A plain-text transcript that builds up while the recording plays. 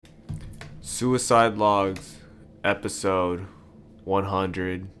Suicide Logs, episode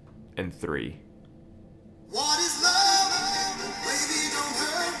 103. What is love? Baby, don't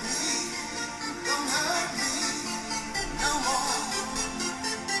hurt me. Don't hurt me no more.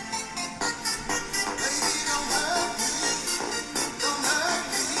 Baby, don't hurt me. Don't hurt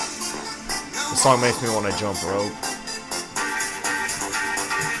me no more. The song makes me want to jump rope.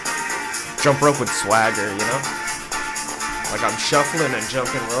 Jump rope with swagger, you know? Like I'm shuffling and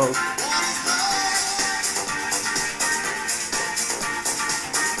jumping rope.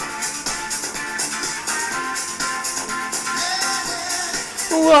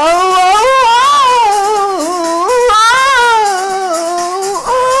 Whoa, whoa,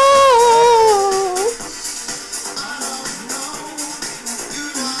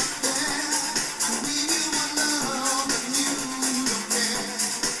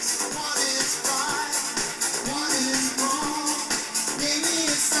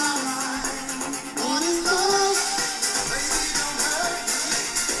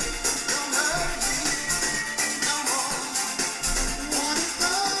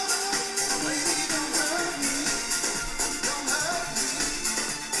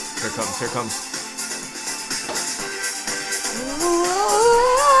 Here comes.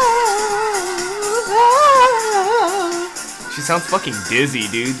 She sounds fucking dizzy,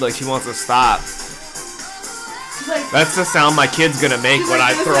 dude. Like she wants to stop. Like, that's the sound my kid's gonna make when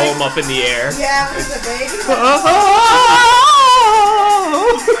I throw him up in the air. Yeah, with the baby.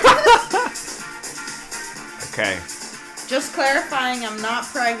 Okay. Just clarifying, I'm not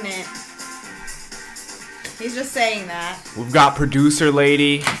pregnant. He's just saying that. We've got producer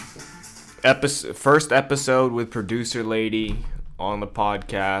lady. First episode with producer lady on the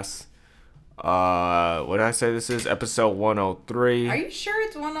podcast. What did I say this is? Episode 103. Are you sure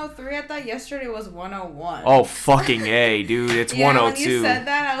it's 103? I thought yesterday was 101. Oh, fucking A, dude. It's yeah, 102. When you said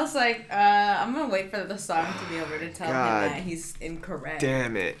that, I was like, I'm going to wait for the song to be over to tell him that he's incorrect.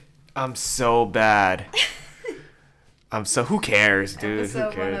 Damn it. I'm so bad. Who cares, dude?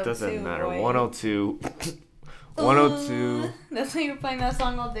 Episode Who cares? It doesn't matter. Boy. 102. 102. That's why you were playing that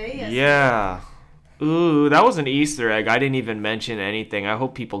song all day yesterday. Yeah. Ooh, that was an Easter egg. I didn't even mention anything. I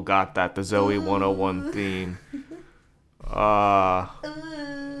hope people got that, the Zoe 101 theme.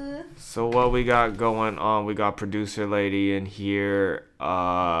 So what we got going on? We got producer lady in here.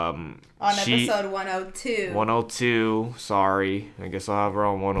 On episode 102. 102. Sorry. I guess I'll have her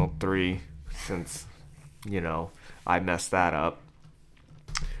on 103 since, I messed that up.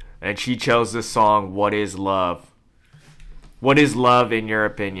 And she chose the song "What Is Love." What is love in your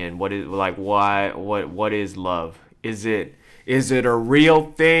opinion? What is what is love? Is it a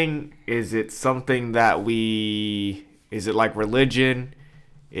real thing? Is it something that is it like religion?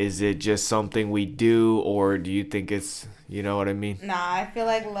 Is it just something we do, or do you think it's, you know what I mean? Nah, I feel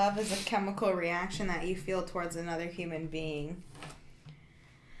like love is a chemical reaction that you feel towards another human being.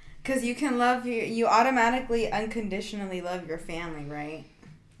 Cuz you can you automatically unconditionally love your family, right?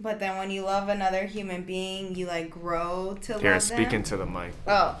 But then when you love another human being, you grow to love them. Here, speaking to the mic.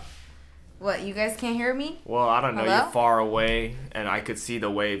 Oh. What, you guys can't hear me? Well, I don't know. Hello? You're far away, and I could see the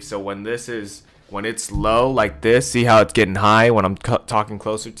waves. So when it's low like this, see how it's getting high when I'm talking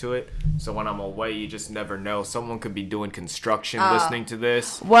closer to it? So when I'm away, you just never know. Someone could be doing construction listening to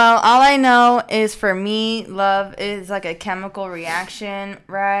this. Well, all I know is for me, love is like a chemical reaction,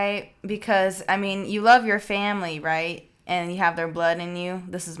 right? Because, you love your family, right? And you have their blood in you.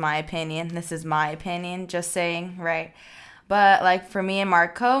 This is my opinion. Just saying, right? But, for me and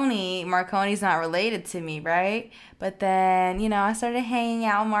Marconi's not related to me, right? But then, I started hanging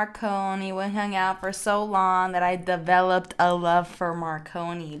out with Marconi. We hung out for so long that I developed a love for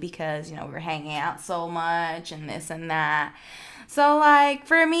Marconi because, we were hanging out so much and this and that. So,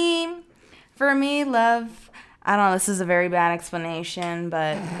 for me, love... I don't know, this is a very bad explanation,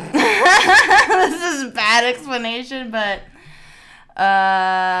 but...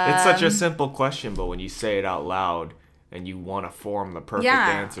 It's such a simple question, but when you say it out loud and you want to form the perfect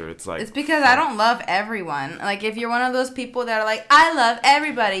answer, it's like... It's because I don't love everyone. If you're one of those people that are like, I love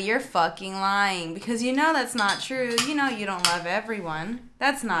everybody, you're fucking lying. Because that's not true. You don't love everyone.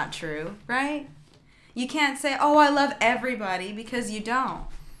 That's not true, right? You can't say, oh, I love everybody, because you don't.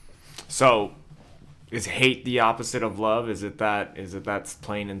 So... is hate the opposite of love? Is it that's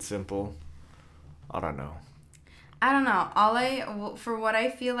plain and simple? I don't know. For what I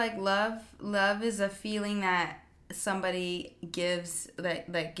feel like love is a feeling that somebody gives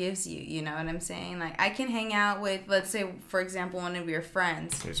that gives you, you know what I'm saying? I can hang out with, let's say, for example, one of your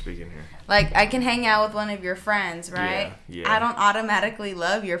friends. You're speaking here. I can hang out with one of your friends, right? Yeah. I don't automatically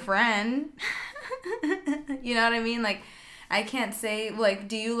love your friend. You know what I mean? I can't say, like,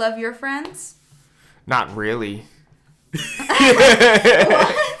 do you love your friends? Not really.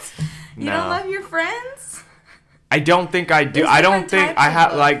 What? You No. don't love your friends? I don't think I do. There's I don't different think types I of have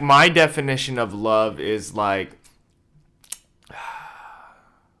love. like my definition of love is like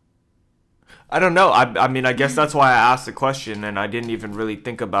I don't know. I mean, I guess that's why I asked the question and I didn't even really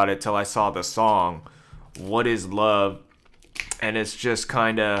think about it till I saw the song. What is love? And it's just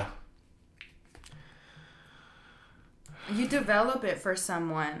kind of You develop it for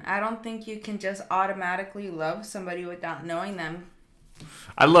someone. I don't think you can just automatically love somebody without knowing them.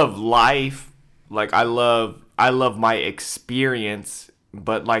 I love life. Like I love my experience,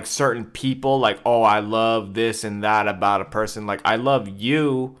 but like certain people like oh, I love this and that about a person. Like I love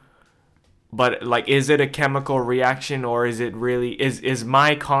you, but like is it a chemical reaction or is it really is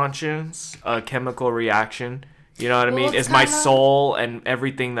my conscience a chemical reaction? You know what I Well, mean? it's Is my kinda- soul and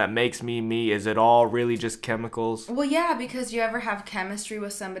everything that makes me me, is it all really just chemicals? Well, yeah, because you ever have chemistry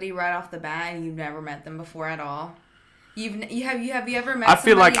with somebody right off the bat and you've never met them before at all. Have you ever met? I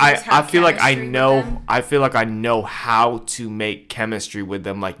feel like somebody and just I have feel like I chemistry with know them? I feel like I know how to make chemistry with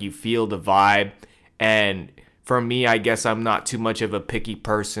them. Like you feel the vibe, and for me, I guess I'm not too much of a picky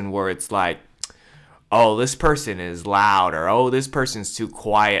person where it's like, oh, this person is loud or oh, this person's too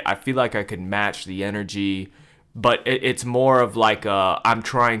quiet. I feel like I could match the energy, but it's more of like I'm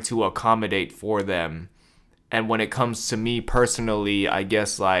trying to accommodate for them. And when it comes to me personally, I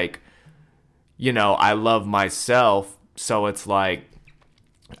guess like, you know, I love myself. So it's like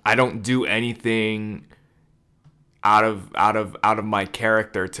I don't do anything out of my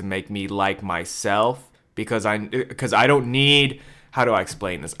character to make me like myself because I don't need how do I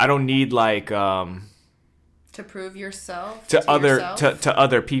explain this? I don't need like To prove yourself to other yourself? to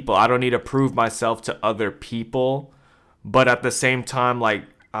other people. I don't need to prove myself to other people, but at the same time like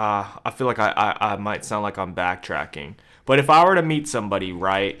I feel like I might sound like I'm backtracking. But if I were to meet somebody,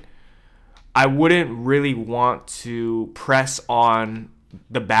 right, I wouldn't really want to press on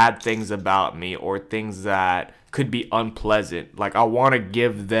the bad things about me or things that could be unpleasant. Like I want to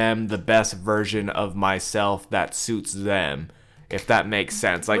give them the best version of myself that suits them, if that makes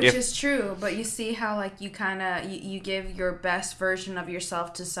sense. Like Which if is true, but you see how like you kind of you give your best version of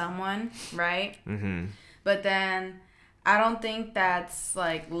yourself to someone, right? Mm-hmm. But then I don't think that's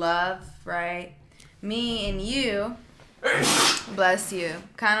like love, right? Me and you, bless you,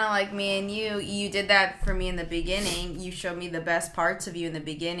 kind of like me and you did that for me in the beginning. You showed me the best parts of you in the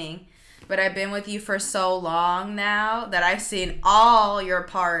beginning. But I've been with you for so long now that I've seen all your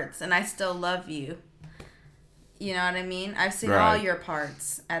parts and I still love you. You know what I mean? I've seen all Right. your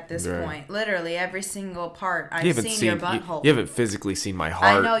parts at this Right. point. Literally every single part. I've you haven't seen seen your butthole. you haven't physically seen my I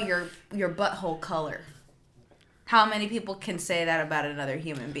heart. know your butthole color. How many people can say that about another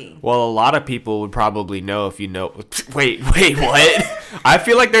human being? Well, a lot of people would probably know if you know. Wait, what? I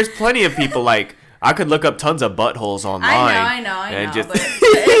feel like there's plenty of people like I could look up tons of buttholes online. I know. and just- But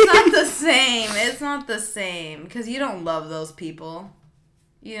it's not the same. It's not the same because you don't love those people.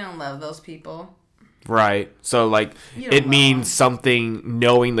 You don't love those people. Right. So like You don't it love means them. something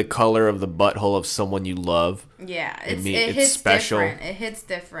knowing the color of the butthole of someone you love. Yeah, It it it's hits special. different. It hits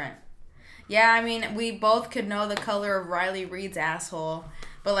different. Yeah, I mean, we both could know the color of Riley Reed's asshole,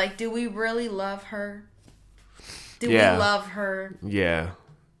 but like, do we really love her? Do Yeah. we love her? Yeah.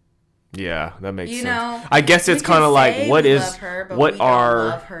 Yeah, that makes You sense. know, I guess we it's can kind of like say what we is love her, but what we are don't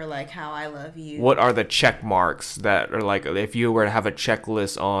love her like how I love you. what are the check marks that are like if you were to have a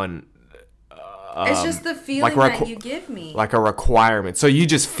checklist on it's just the feeling that you give me. like a requirement. So you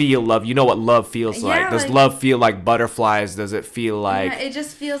just feel love. You know what love feels Yeah, like. Does like- love feel like butterflies? Does it feel like Yeah, it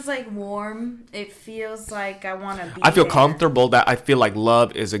just feels like warm. It feels like I want to be. I feel there. comfortable? That I feel like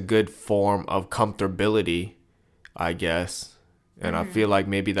love is a good form of comfortability, I guess. And I feel like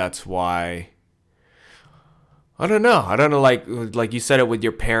maybe that's why I don't know. Like you said it with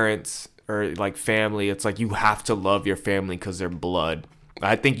your parents or like family. It's like you have to love your family because they're blood.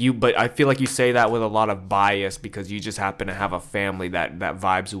 But I feel like you say that with a lot of bias because you just happen to have a family that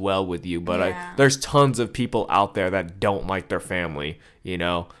vibes well with you. But Yeah. there's tons of people out there that don't like their family. You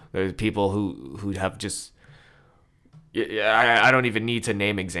know, there's people who have just. I don't even need to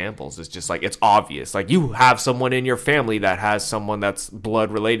name examples. It's just like it's obvious. Like you have someone in your family that has someone that's blood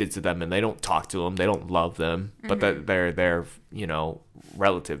related to them, and they don't talk to them, they don't love them, but that they're their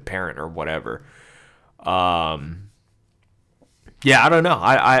relative, parent, or whatever. Yeah, I don't know.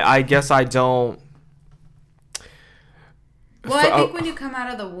 I guess I don't. Well, I think when you come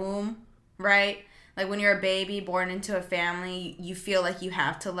out of the womb, right? Like when you're a baby born into a family, you feel like you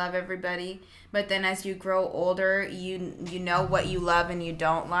have to love everybody. But then as you grow older, you know what you love and you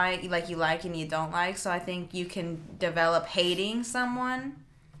don't like you like and you don't like. So I think you can develop hating someone.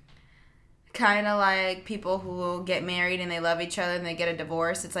 Kind of like people who get married and they love each other and they get a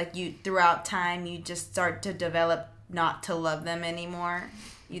divorce. It's like you throughout time you just start to develop not to love them anymore.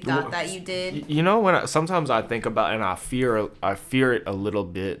 You thought that you did. You know, sometimes I think about, and I fear it a little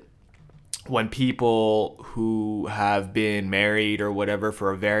bit, when people who have been married or whatever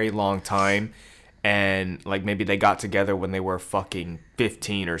for a very long time, and like maybe they got together when they were fucking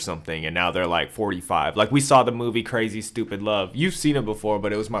 15 or something, and now they're like 45. Like we saw the movie Crazy Stupid Love. You've seen it before,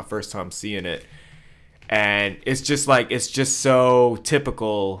 but it was my first time seeing it. And it's just so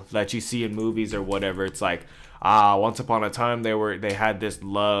typical that you see in movies or whatever. It's like, once upon a time they had this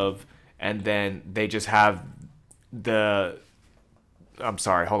love, and then they just have I'm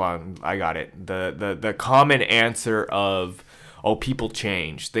sorry, hold on, I got it. The common answer of, oh, people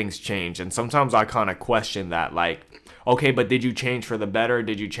change, things change. And sometimes I kind of question that, like, okay, but did you change for the better or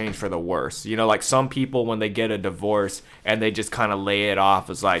did you change for the worse? You know, like some people, when they get a divorce and they just kind of lay it off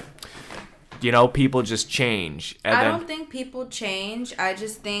as like, you know, people just change. And I don't think people change. I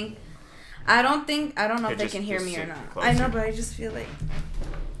don't know if they can hear me or not. I know, but I just feel like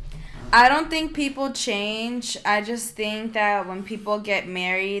I don't think people change. I just think that when people get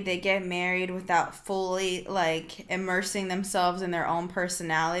married, they get married without fully, like, immersing themselves in their own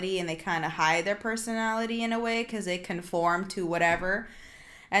personality, and they kind of hide their personality in a way because they conform to whatever.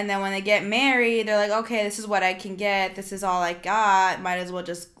 And then when they get married, they're like, okay, this is what I can get. This is all I got. Might as well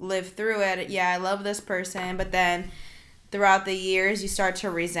just live through it. Yeah, I love this person. But then throughout the years, you start to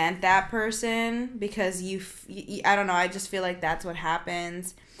resent that person because I don't know. I just feel like that's what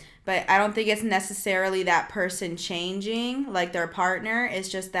happens. But I don't think it's necessarily that person changing, like their partner. It's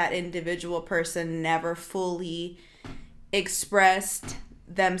just that individual person never fully expressed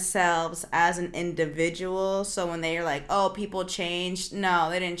themselves as an individual. So when they're like, oh, people changed, no,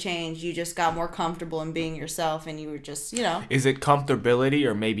 they didn't change. You just got more comfortable in being yourself, and you were just, you know. Is it comfortability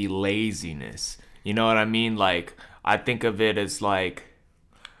or maybe laziness? You know what I mean? Like, I think of it as like,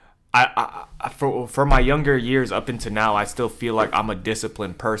 for my younger years up into now, I still feel like I'm a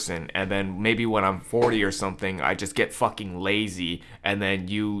disciplined person, and then maybe when I'm 40 or something, I just get fucking lazy, and then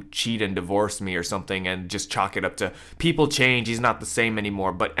you cheat and divorce me or something and just chalk it up to people change, he's not the same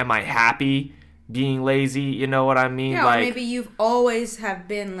anymore. But am I happy being lazy? You know what I mean? Yeah, like, maybe you've always have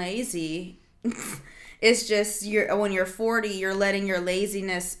been lazy. It's just when you're 40, you're letting your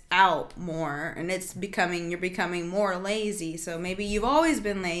laziness out more, and you're becoming more lazy. So maybe you've always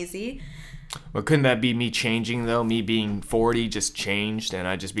been lazy. But couldn't that be me changing though? Me being 40 just changed and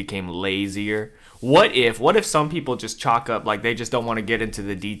I just became lazier. What if some people just chalk up, like they just don't want to get into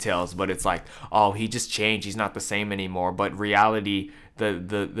the details, but it's like, oh, he just changed, he's not the same anymore. But reality,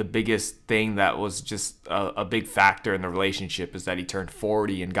 the biggest thing that was just a big factor in the relationship is that he turned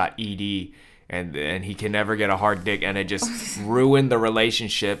 40 and got ED. And he can never get a hard dick, and it just ruined the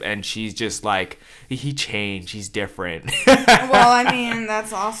relationship. And she's just like, he changed, he's different. Well, I mean,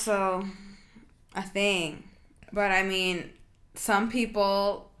 that's also a thing. But I mean, some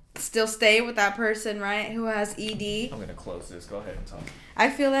people still stay with that person, right, who has ED. I'm going to close this. Go ahead and talk. I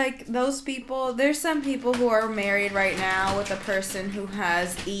feel like those people, there's some people who are married right now with a person who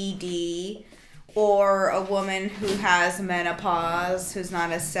has ED, or a woman who has menopause, who's not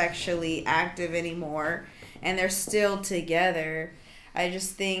as sexually active anymore, and they're still together. I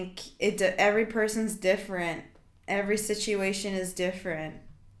just think every person's different. Every situation is different.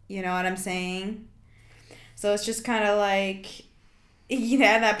 You know what I'm saying? So it's just kind of like,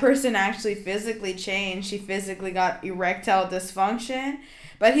 yeah, that person actually physically changed. She physically got erectile dysfunction,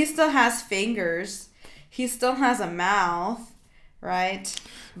 but he still has fingers. He still has a mouth, right?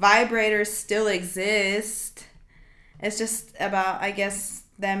 Vibrators still exist. It's just about, I guess,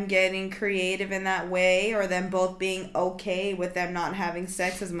 them getting creative in that way, or them both being okay with them not having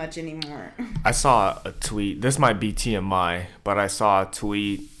sex as much anymore. I saw a tweet. This might be TMI, but I saw a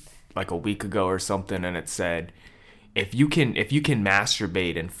tweet like a week ago or something, and it said, if you can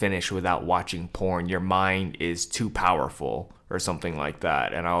masturbate and finish without watching porn, your mind is too powerful, or something like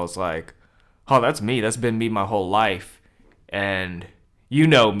that. And I was like, oh, that's me. That's been me my whole life. And you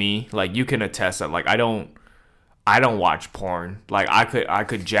know me, like, you can attest that, like, I don't watch porn. Like, I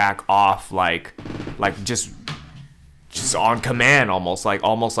could jack off like just on command, almost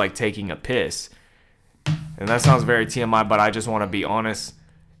like taking a piss. And that sounds very TMI, but I just want to be honest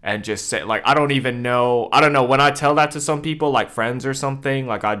and just say, like, I don't know, when I tell that to some people, like friends or something,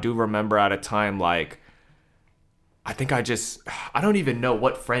 like, I do remember at a time, like, I think I don't even know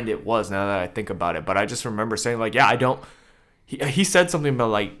what friend it was now that I think about it, but I just remember saying like, yeah, I don't. He said something about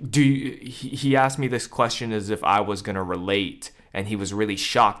like, he asked me this question as if I was gonna relate, and he was really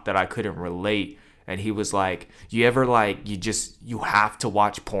shocked that I couldn't relate. And he was like, you ever like, you have to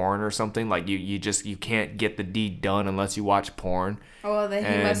watch porn or something? Like you can't get the deed done unless you watch porn. Oh, well, then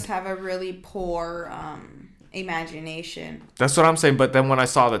he must have a really poor imagination. That's what I'm saying. But then when I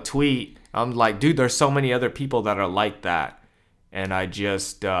saw the tweet, I'm like, dude, there's so many other people that are like that. And I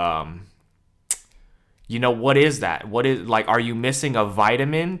just, what is that? What is, like, are you missing a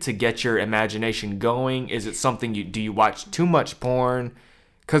vitamin to get your imagination going? Is it something do you watch too much porn?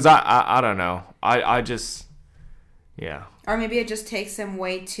 Because I don't know. I just, yeah. Or maybe it just takes him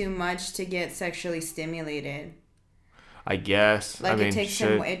way too much to get sexually stimulated. I guess. Like, it takes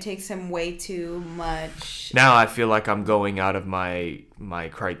him way too much. Now I feel like I'm going out of my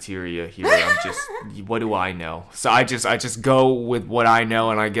criteria here. I'm just, what do I know? So I just go with what I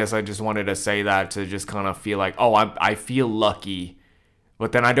know, and I guess I just wanted to say that to just kind of feel like, oh, I feel lucky.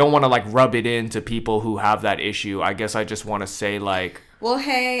 But then I don't want to like rub it into people who have that issue. I guess I just want to say like, well,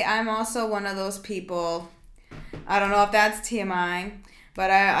 hey, I'm also one of those people. I don't know if that's TMI, but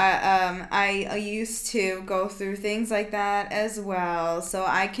I used to go through things like that as well. So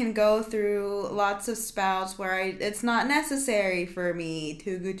I can go through lots of spouts where it's not necessary for me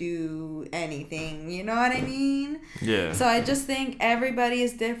to do anything. You know what I mean? Yeah. So I just think everybody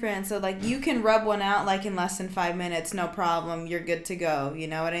is different. So like you can rub one out like in less than 5 minutes, no problem. You're good to go. You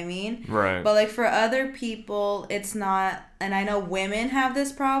know what I mean? Right. But like for other people, it's not. And I know women have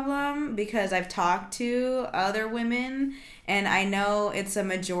this problem because I've talked to other women, and I know it's a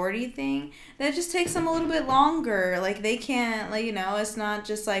majority thing that just takes them a little bit longer. Like they can't, like, it's not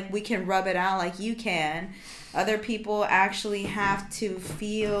just like we can rub it out like you can. Other people actually have to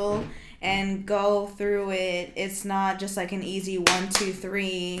feel and go through it. It's not just like an easy 1, 2,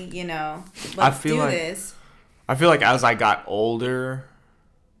 3. Let's do this. I feel like as I got older,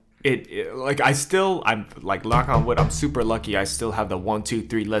 it like I'm like, knock on wood, I'm super lucky I still have the 1, 2,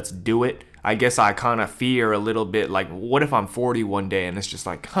 3, let's do it. I guess I kind of fear a little bit like, what if I'm 40 one day and it's just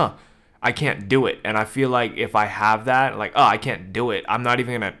like, I can't do it. And I feel like if I have that, like, I can't do it, I'm not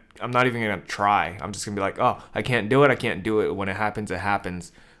even gonna try. I'm just gonna be like, I can't do it. When it happens, it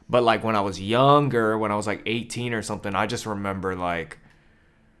happens. But like when I was younger, when I was like 18 or something, I just remember like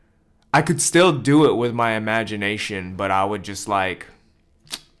I could still do it with my imagination, but I would just like,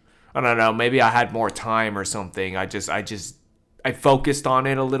 I don't know, maybe I had more time or something. I focused on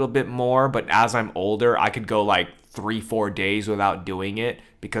it a little bit more, but as I'm older, I could go like 3-4 days without doing it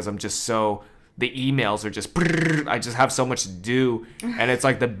because I'm just the emails are just, I just have so much to do. And it's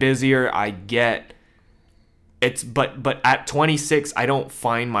like the busier I get, but at 26, I don't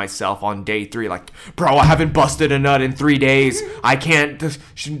find myself on day 3 like, bro, I haven't busted a nut in 3 days. I can't,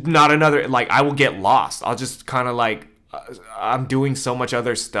 not another, like I will get lost. I'll just kind of like, I'm doing so much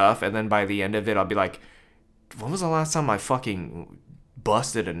other stuff, and then by the end of it, I'll be like, when was the last time I fucking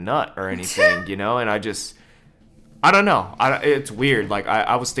busted a nut or anything, And I don't know. It's weird. Like,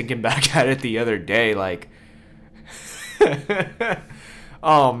 I was thinking back at it the other day, like,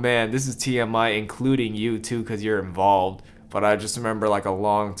 oh man, this is TMI, including you too, because you're involved. But I just remember like a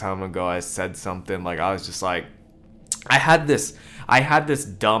long time ago, I said something like, I was just like, I had this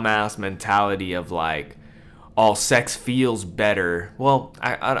dumbass mentality of like, all sex feels better. Well,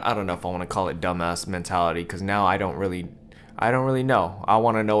 I don't know if I want to call it dumbass mentality, because now I don't really know. I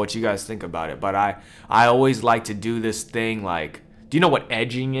want to know what you guys think about it. But I always like to do this thing like, do you know what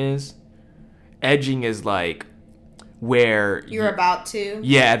edging is? Edging is like where you're about to.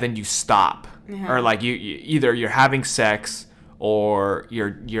 Yeah, then you stop. Or like you either you're having sex or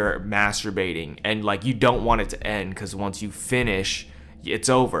you're masturbating, and like you don't want it to end, because once you finish, it's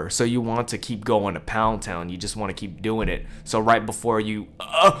over. So you want to keep going to Pound Town. You just want to keep doing it. So right before you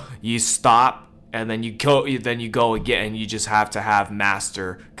stop, and then you go again, and you just have to have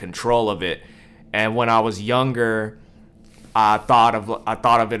master control of it. And when I was younger, I thought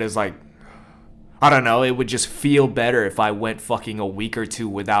of it as like, I don't know, it would just feel better if I went fucking a week or 2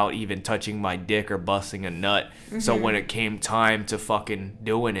 without even touching my dick or busting a nut. Mm-hmm. So when it came time to fucking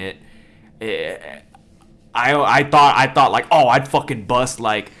doing it, I thought like, I'd fucking bust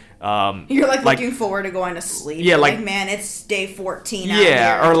like, you're like looking forward to going to sleep. Yeah, like man, it's day 14 out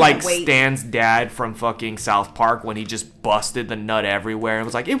yeah, here. Or like Stan's dad from fucking South Park when he just busted the nut everywhere and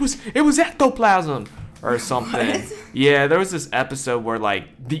was like, it was ectoplasm or something. What? Yeah, there was this episode where like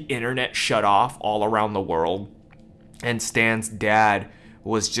the internet shut off all around the world, and Stan's dad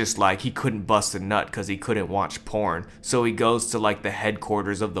was just like he couldn't bust a nut because he couldn't watch porn. So he goes to like the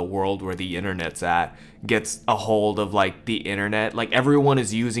headquarters of the world where the internet's at, gets a hold of like the internet. Like everyone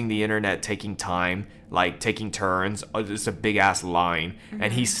is using the internet, taking time, like taking turns. It's a big ass line.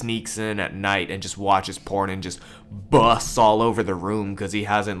 And he sneaks in at night and just watches porn and just busts all over the room because he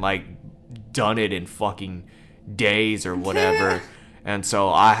hasn't like done it in fucking days or whatever. And so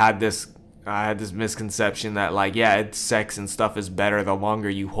I had this misconception that like, yeah, it's sex and stuff is better the longer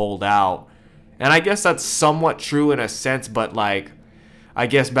you hold out. And I guess that's somewhat true in a sense, but like I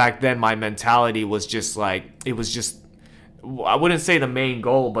guess back then my mentality was just like, it was just, I wouldn't say the main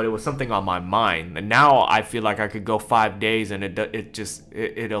goal, but it was something on my mind. And now I feel like I could go 5 days and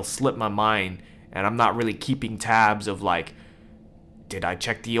it'll slip my mind, and I'm not really keeping tabs of like, did I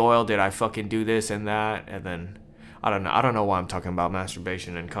check the oil? Did I fucking do this and that? And then I don't know why I'm talking about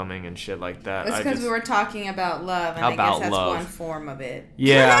masturbation and coming and shit like that. It's because we were talking about love, and About I guess that's love. one form of it.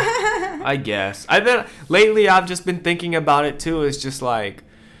 Yeah, I guess. Lately I've just been thinking about it too. It's just like,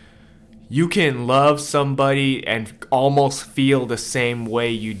 you can love somebody and almost feel the same way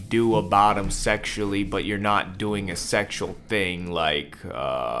you do about them sexually, but you're not doing a sexual thing. Like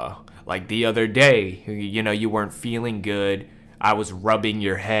the other day, you know, you weren't feeling good. I was rubbing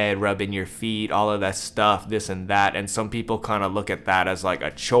your head, rubbing your feet, all of that stuff, this and that. And some people kind of look at that as like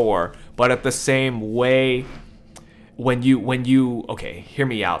a chore. But at the same way, when you okay, hear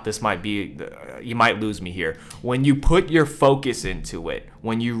me out. This might be, you might lose me here. When you put your focus into it,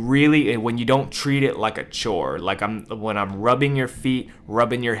 when you don't treat it like a chore, like when I'm rubbing your feet,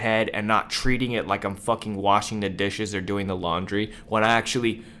 rubbing your head, and not treating it like I'm fucking washing the dishes or doing the laundry, when I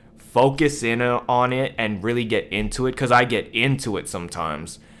actually focus in on it and really get into it, because I get into it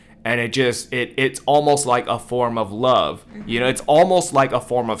sometimes, and it's almost like a form of love. You know, it's almost like a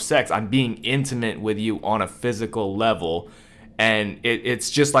form of sex. I'm being intimate with you on a physical level, and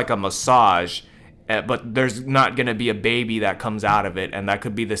it's just like a massage, but there's not gonna be a baby that comes out of it. And that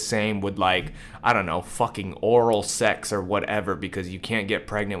could be the same with, like, I don't know, fucking oral sex or whatever, because you can't get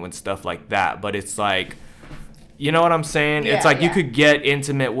pregnant with stuff like that. But it's like, you know what I'm saying? Yeah, it's like yeah. You could get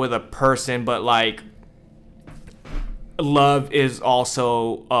intimate with a person, but like, love is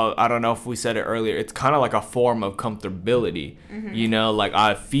also, I don't know if we said it earlier, it's kind of like a form of comfortability. You know, like,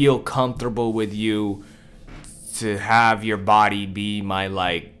 I feel comfortable with you to have your body be my,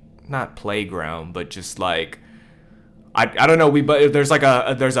 like, not playground, but just like, I don't know, but there's like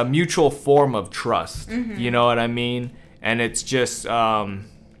there's a mutual form of trust. You know what I mean? And it's just,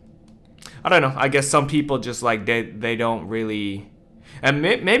 I don't know. I guess some people just like they don't really, and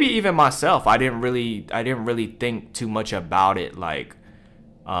maybe even myself, I didn't really think too much about it, like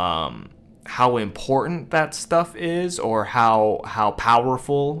how important that stuff is, or how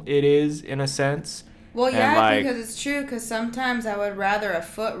powerful it is in a sense. Well, And, yeah, like, because it's true. Because sometimes I would rather a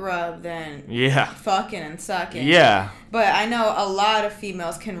foot rub than yeah, fucking and sucking. yeah, But I know a lot of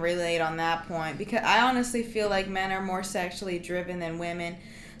females can relate on that point, because I honestly feel like men are more sexually driven than women.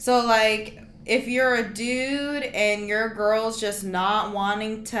 So, like, if you're a dude and your girl's just not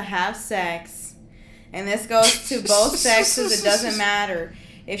wanting to have sex, and this goes to both sexes, it doesn't matter.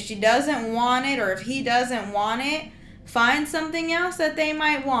 If she doesn't want it, or if he doesn't want it, find something else that they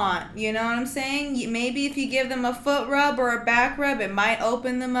might want. You know what I'm saying? Maybe if you give them a foot rub or a back rub, it might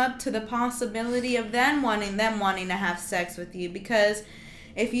open them up to the possibility of them wanting to have sex with you. Because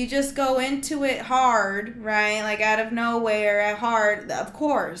if you just go into it hard, right, like out of nowhere, hard, of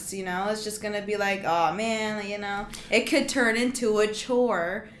course, you know, it's just going to be like, oh, man, you know, it could turn into a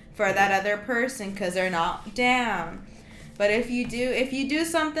chore for that other person because they're not down. But if you do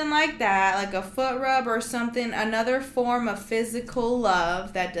something like that, like a foot rub or something, another form of physical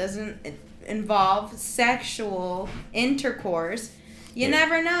love that doesn't involve sexual intercourse, you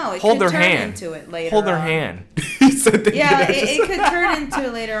never know. It Hold could their turn hand. into it later Hold their on. hand. He said that, Yeah, you know, it could turn into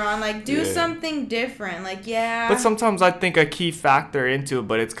it later on. Like, do Yeah. something different. Like, yeah. But sometimes I think a key factor into it,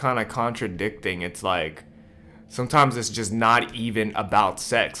 but it's kind of contradicting. It's like, sometimes it's just not even about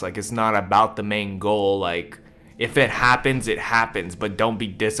sex. Like, it's not about the main goal. Like, if it happens, it happens. But don't be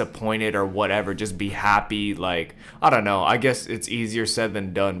disappointed or whatever. Just be happy. Like, I don't know. I guess it's easier said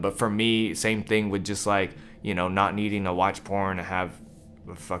than done. But for me, same thing with just like, you know, not needing to watch porn and have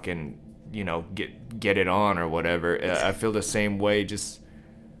a fucking, you know, get it on or whatever. I feel the same way. Just,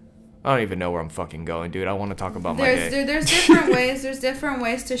 I don't even know where I'm fucking going, dude. I want to talk about my day. There's different ways. There's different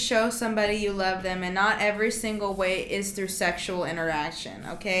ways to show somebody you love them, and not every single way is through sexual interaction.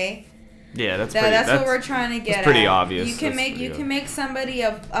 Okay. Yeah, that's What we're trying to get that's pretty at. obvious. You can That's pretty make somebody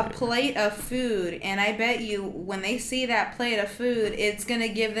a plate of food, and I bet you when they see that plate of food, it's gonna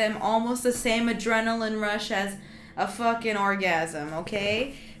give them almost the same adrenaline rush as a fucking orgasm,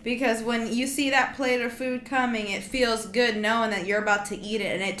 okay? Because when you see that plate of food coming, it feels good knowing that you're about to eat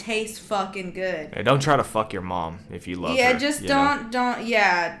it and it tastes fucking good. Hey, don't try to fuck your mom if you love her. Yeah, just you know? don't,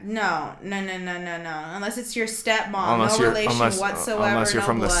 yeah, no. Unless it's your stepmom, Unless no you're relation whatsoever, unless you're no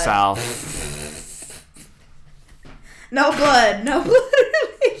from blood. the South. No blood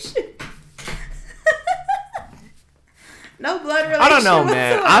relation. No blood relation I don't know,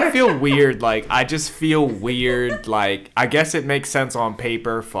 man. whatsoever. I feel weird. Like, I just feel weird. Like, I guess it makes sense on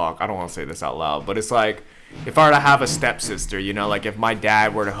paper. Fuck, I don't want to say this out loud, but it's like, if I were to have a stepsister, you know, like if my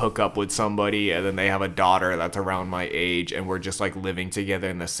dad were to hook up with somebody and then they have a daughter that's around my age and we're just like living together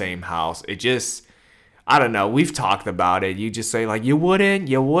in the same house, it just, I don't know. We've talked about it. You just say like, you wouldn't,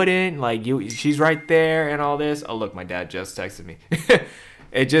 like she's right there and all this. Oh, look, my dad just texted me.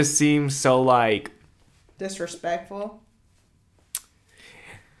 It just seems so like disrespectful.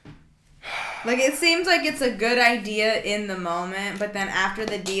 Like, it seems like it's a good idea in the moment, but then after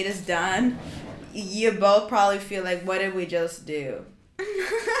the deed is done, you both probably feel like, what did we just do?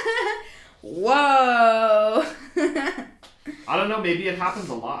 Whoa. I don't know. Maybe it happens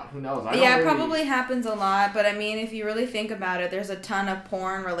a lot. Who knows? Yeah, it probably happens a lot, but I mean, if you really think about it, there's a ton of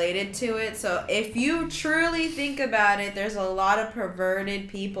porn related to it. So if you truly think about it, there's a lot of perverted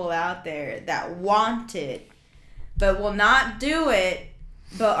people out there that want it, but will not do it,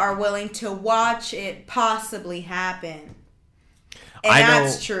 but are willing to watch it possibly happen. And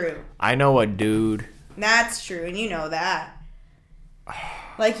that's true. I know a dude. That's true, and you know that.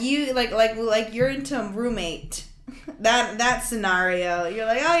 Like you, like you're into roommate. That scenario, you're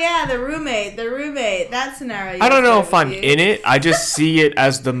like, oh yeah, the roommate. That scenario. I don't know if I'm in it. I just see it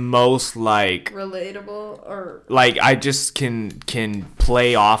as the most like relatable, or like I just can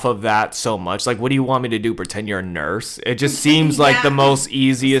play off of that so much. Like, what do you want me to do? Pretend you're a nurse? It just seems like Yeah. the most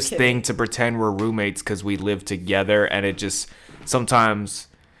easiest thing to pretend we're roommates because we live together, and it just sometimes.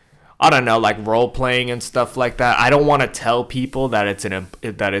 I don't know, like role playing and stuff like that. I don't want to tell people that it's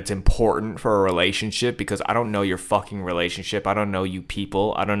important for a relationship because I don't know your fucking relationship. I don't know you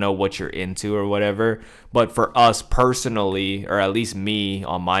people. I don't know what you're into or whatever. But for us personally, or at least me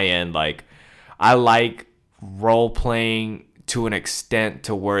on my end, like I like role playing to an extent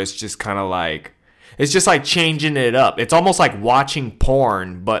to where it's just kind of like it's just like changing it up. It's almost like watching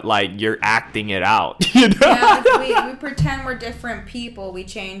porn, but like you're acting it out. You know? yeah, we pretend we're different people. We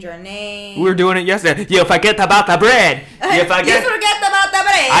change our name. We were doing it yesterday. You forget about the bread. You forget about the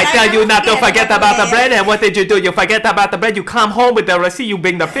bread. I tell you not to forget about the bread. And what did you do? You forget about the bread. You come home with the receipt. You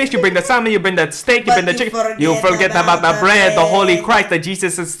bring the fish. You bring the salmon. You bring the steak. You bring the chicken. You forget about the bread. The Holy Christ. The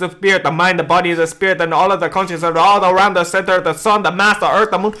Jesus is the Spirit. The mind, the body is the Spirit. And all of the conscience are all around the center. The sun, the mass, the earth,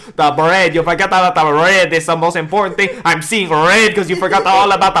 the moon. The bread. You forget about the bread. It's the most important thing. I'm seeing red because you forgot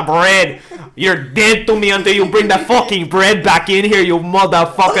all about the bread. You're dead to me until you bring the fucking bread back in here, you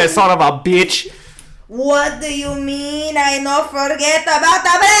motherfucker, son of a bitch. What do you mean I not forget about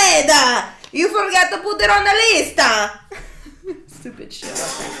the bread? You forgot to put it on the list. Stupid shit.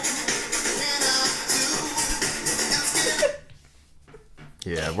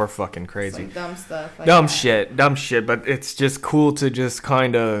 Yeah, we're fucking crazy. Like dumb stuff. Like dumb that. shit, but it's just cool to just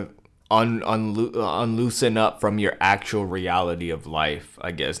kind of unloosen up from your actual reality of life,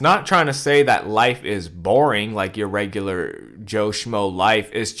 I guess. Not trying to say that life is boring, like your regular Joe Schmo life.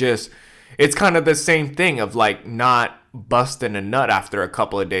 It's just, it's kind of the same thing of like not busting a nut after a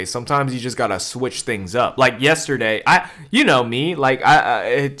couple of days. Sometimes you just gotta switch things up. Like yesterday, you know me, like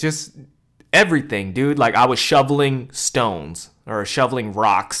it just everything, dude. Like I was shoveling stones or shoveling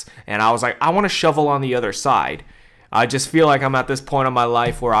rocks, and I was like, I want to shovel on the other side. I just feel like I'm at this point in my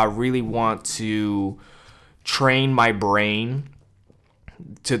life where I really want to train my brain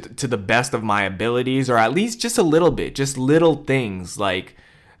to the best of my abilities, or at least just a little bit, just little things like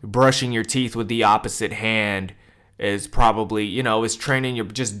brushing your teeth with the opposite hand is probably, you know, is training your,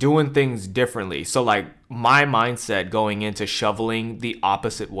 just doing things differently. So like my mindset going into shoveling the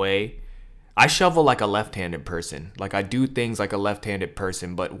opposite way, I shovel like a left-handed person. Like I do things like a left-handed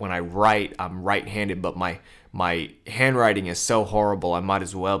person, but when I write, I'm right-handed, but my handwriting is so horrible, I might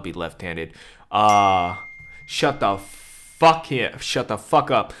as well be left-handed. Shut the fuck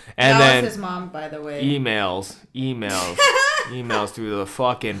up. And that then was his mom, by the way. emails through the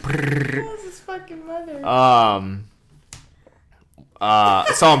fucking That was his fucking mother.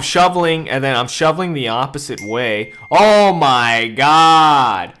 So I'm shoveling, and then I'm shoveling the opposite way. Oh my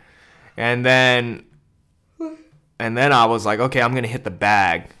god. And then I was like, okay, I'm gonna hit the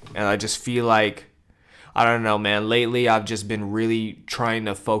bag. And I just feel like, I don't know, man. Lately, I've just been really trying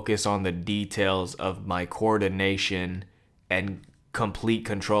to focus on the details of my coordination and complete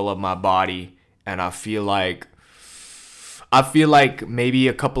control of my body. And I feel like I feel like maybe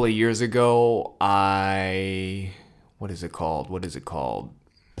a couple of years ago, what is it called?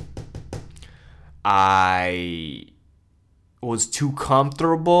 I was too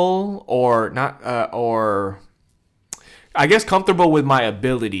comfortable or not, or I guess comfortable with my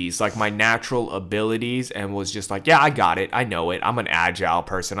abilities, like my natural abilities, and was just like, yeah, I got it. I know it. I'm an agile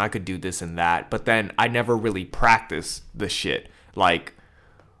person. I could do this and that. But then I never really practiced the shit. Like,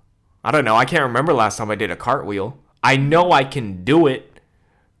 I don't know. I can't remember last time I did a cartwheel. I know I can do it,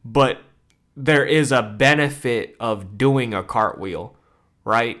 but there is a benefit of doing a cartwheel,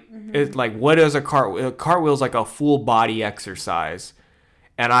 right? It's like, what is a cartwheel? A cartwheel is like a full body exercise.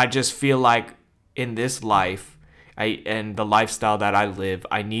 And I just feel like in this life, and the lifestyle that I live,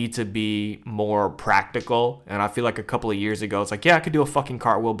 I need to be more practical. And I feel like a couple of years ago, it's like, yeah, I could do a fucking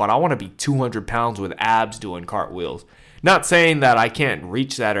cartwheel, but I want to be 200 pounds with abs doing cartwheels. Not saying that I can't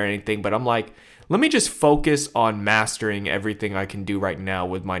reach that or anything, but I'm like, let me just focus on mastering everything I can do right now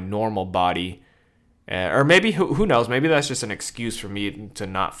with my normal body. Or maybe, who knows, maybe that's just an excuse for me to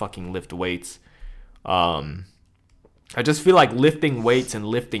not fucking lift weights. I just feel like lifting weights and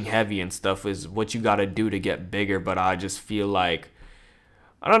lifting heavy and stuff is what you got to do to get bigger. But I just feel like,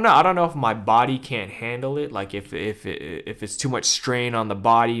 I don't know if my body can't handle it. Like if it's too much strain on the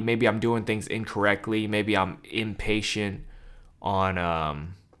body, maybe I'm doing things incorrectly. Maybe I'm impatient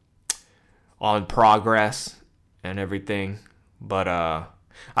on progress and everything. But I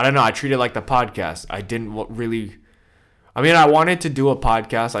don't know. I treat it like the podcast. I didn't really. I mean, I wanted to do a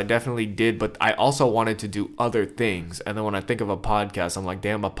podcast. I definitely did, but I also wanted to do other things. And then when I think of a podcast, I'm like,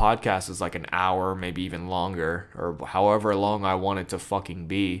 damn, a podcast is like an hour, maybe even longer, or however long I want it to fucking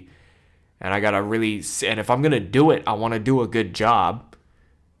be. And I gotta really, and if I'm gonna do it, I want to do a good job.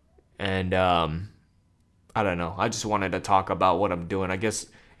 And I don't know. I just wanted to talk about what I'm doing. I guess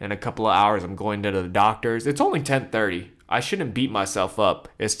in a couple of hours, I'm going to the doctor's. It's only 10:30. I shouldn't beat myself up.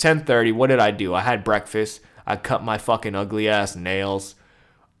 It's 10:30. What did I do? I had breakfast. I cut my fucking ugly ass nails.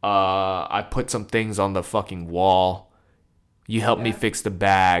 I put some things on the fucking wall. You helped me fix the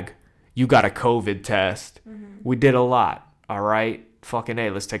bag. You got a COVID test. We did a lot. All right. Fucking A,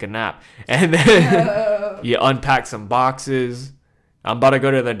 let's take a nap. And then you unpack some boxes. I'm about to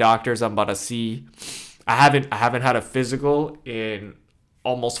go to the doctor's. I'm about to see. I haven't had a physical in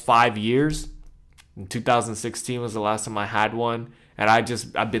almost 5 years. In 2016 was the last time I had one. And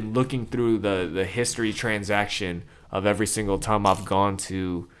I've been looking through the history transaction of every single time I've gone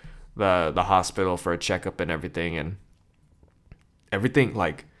to the hospital for a checkup and everything. And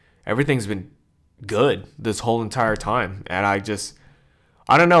everything's been good this whole entire time. And I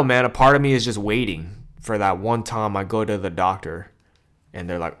don't know, man. A part of me is just waiting for that one time I go to the doctor and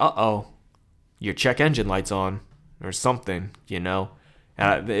they're like, uh-oh, your check engine light's on or something, you know?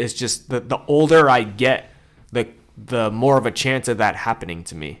 And it's just the older I get, the more of a chance of that happening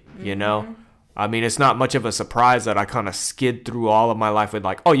to me, you know? I mean, it's not much of a surprise that I kind of skid through all of my life with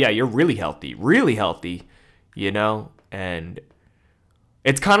like, oh yeah, you're really healthy, you know? And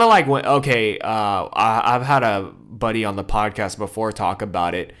it's kind of like when, okay, I've had a buddy on the podcast before talk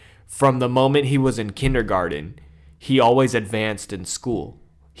about it. From the moment he was in kindergarten, he always advanced in school.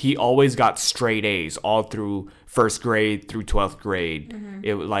 He always got straight A's all through first grade through 12th grade.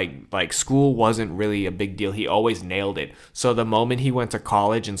 It like school wasn't really a big deal. He always nailed it. So the moment he went to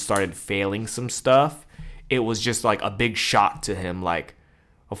college and started failing some stuff, it was just like a big shock to him. Like,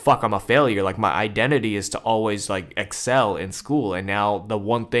 oh fuck, I'm a failure. Like my identity is to always like excel in school. And now the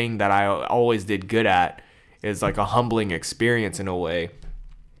one thing that I always did good at is like a humbling experience in a way.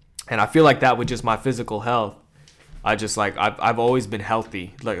 And I feel like that with just my physical health. I've always been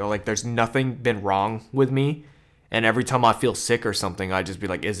healthy. Like there's nothing been wrong with me. And every time I feel sick or something, I just be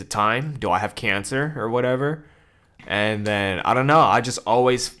like, is it time? Do I have cancer or whatever? And then I don't know. I just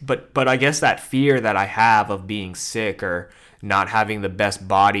always, but I guess that fear that I have of being sick or not having the best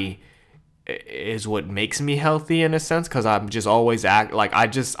body is what makes me healthy in a sense. Cause I'm just always I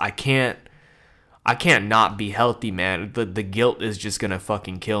can't not be healthy, man. The guilt is just gonna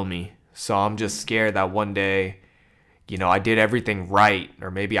fucking kill me. So I'm just scared that one day, you know, I did everything right,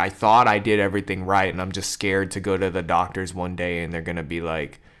 or maybe I thought I did everything right, and I'm just scared to go to the doctors one day, and they're gonna be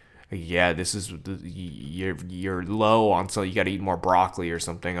like, "Yeah, this is you're low on, so you got to eat more broccoli or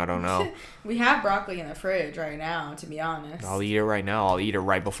something." I don't know. We have broccoli in the fridge right now, to be honest. I'll eat it right now. I'll eat it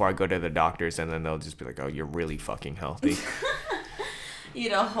right before I go to the doctors, and then they'll just be like, "Oh, you're really fucking healthy."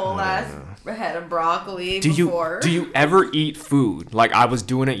 Eat a whole ass head of broccoli before. Do you ever eat food? Like I was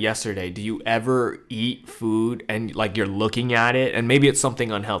doing it yesterday. Do you ever eat food and like you're looking at it and maybe it's something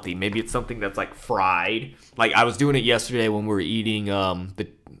unhealthy. Maybe it's something that's like fried. Like I was doing it yesterday when we were eating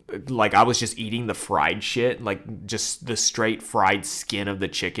like I was just eating the fried shit, like just the straight fried skin of the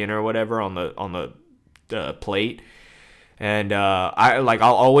chicken or whatever on the plate. And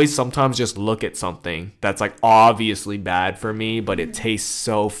I'll always sometimes just look at something that's like obviously bad for me, but it tastes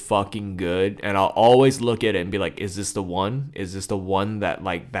so fucking good, and I'll always look at it and be like, is this the one? Is this the one that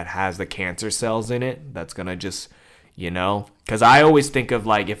like that has the cancer cells in it? That's gonna just, because I always think of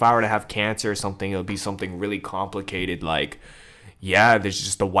like if I were to have cancer or something, it would be something really complicated, like, yeah, there's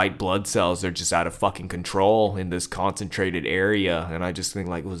just the white blood cells. They're just out of fucking control in this concentrated area. And I just think,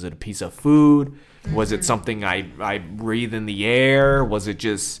 like, was it a piece of food? Was it something I breathe in the air? Was it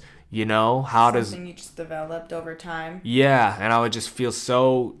just, Something you just developed over time. Yeah, and I would just feel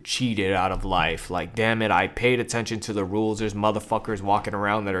so cheated out of life. Like, damn it, I paid attention to the rules. There's motherfuckers walking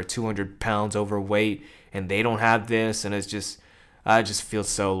around that are 200 pounds overweight, and they don't have this. And I just feel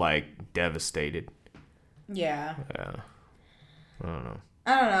so, like, devastated. Yeah. Yeah. I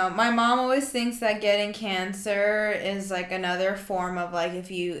don't know. My mom always thinks that getting cancer is like another form of like if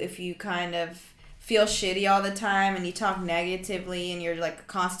you kind of feel shitty all the time and you talk negatively and you're like a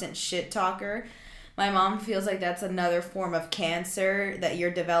constant shit talker. My mom feels like that's another form of cancer that you're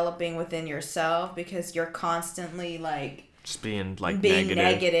developing within yourself because you're constantly like just being like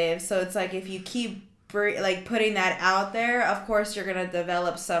negative. So it's like if you keep like putting that out there, of course you're gonna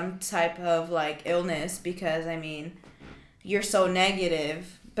develop some type of like illness because I mean, you're so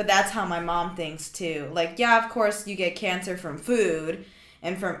negative. But that's how my mom thinks too. Like, yeah, of course you get cancer from food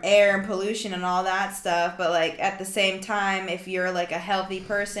and from air and pollution and all that stuff, but like at the same time, if you're like a healthy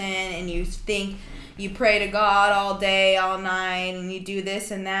person and you think you pray to God all day, all night, and you do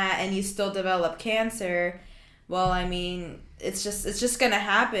this and that and you still develop cancer, well, I mean, it's just gonna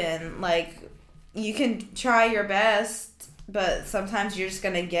happen. Like, you can try your best, but sometimes you're just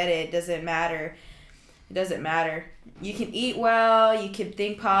gonna get it. It doesn't matter. You can eat well, you can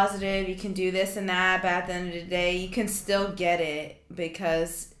think positive, you can do this and that, but at the end of the day, you can still get it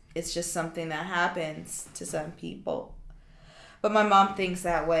because it's just something that happens to some people. But my mom thinks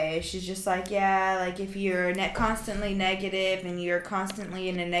that way. She's just like, yeah, like if you're constantly negative and you're constantly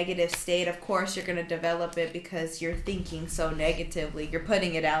in a negative state, of course you're going to develop it because you're thinking so negatively. You're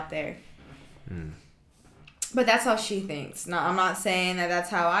putting it out there. But that's how she thinks. No, I'm not saying that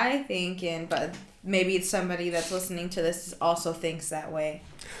that's how I think, but maybe it's somebody that's listening to this also thinks that way.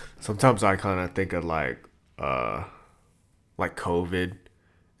 Sometimes I kind of think of like COVID,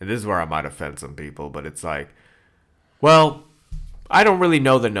 and this is where I might offend some people, but it's like, well, I don't really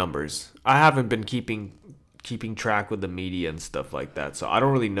know the numbers. I haven't been keeping track with the media and stuff like that, so I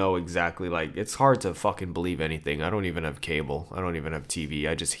don't really know exactly. Like, it's hard to fucking believe anything. I don't even have cable. I don't even have TV.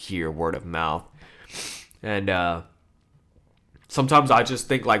 I just hear word of mouth. And sometimes I just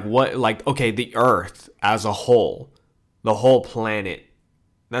think okay, the Earth as a whole, the whole planet,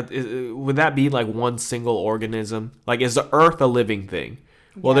 would that be like one single organism? Like, is the Earth a living thing?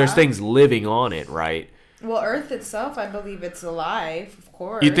 Well, there's things living on it, right? Well, Earth itself, I believe it's alive, of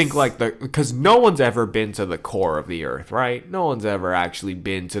course. You think because no one's ever been to the core of the Earth, right? No one's ever actually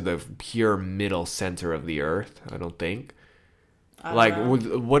been to the pure middle center of the Earth, I don't think. Like,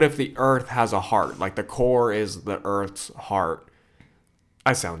 what if the Earth has a heart? Like, the core is the Earth's heart.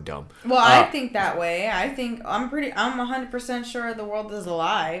 I sound dumb. Well, I think that way. I'm 100% sure the world is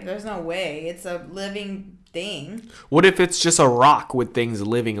alive. There's no way. It's a living thing. What if it's just a rock with things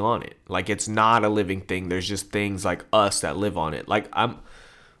living on it? Like, it's not a living thing. There's just things like us that live on it. Like,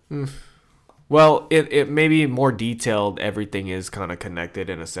 well, it may be more detailed. Everything is kind of connected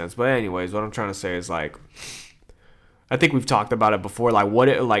in a sense. But anyways, what I'm trying to say is, like, I think we've talked about it before.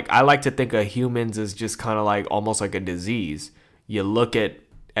 Like, I like to think of humans as just kind of like almost like a disease. You look at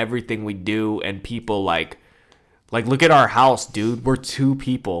everything we do and people like look at our house, dude. We're two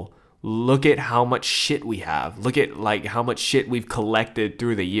people. Look at how much shit we have. Look at like how much shit we've collected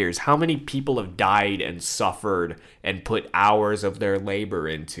through the years. How many people have died and suffered and put hours of their labor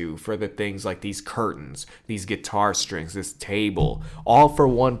into for the things like these curtains, these guitar strings, this table, all for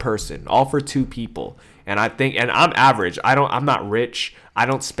one person, all for two people. And I think, and I'm average. I'm not rich. I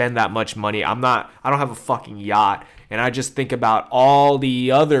don't spend that much money. I don't have a fucking yacht. And I just think about all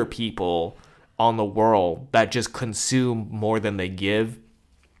the other people on the world that just consume more than they give.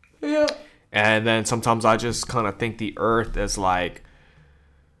 Yeah. And then sometimes I just kind of think the Earth is like,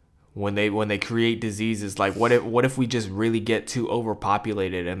 when they create diseases, like what if we just really get too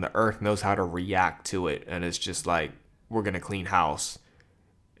overpopulated and the Earth knows how to react to it, and it's just like, we're gonna clean house,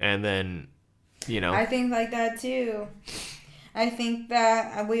 and then, I think like that too. I think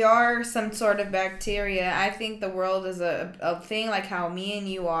that we are some sort of bacteria. I think the world is a thing like how me and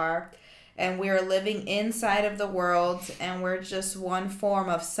you are. and we're living inside of the world, and we're just one form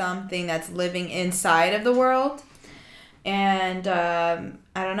of something that's living inside of the world. And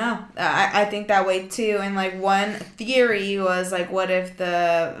I don't know. I think that way too. And like one theory was like, what if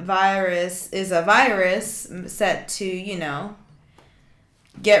the virus is a virus set to, you know,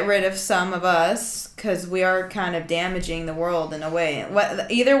 get rid of some of us, because we are kind of damaging the world in a way.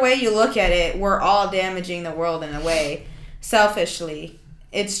 Either way you look at it, we're all damaging the world in a way. Selfishly,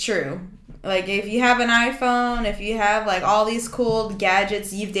 it's true. Like, if you have an iPhone, if you have like all these cool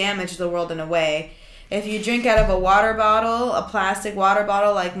gadgets, you've damaged the world in a way. If you drink out of a water bottle, a plastic water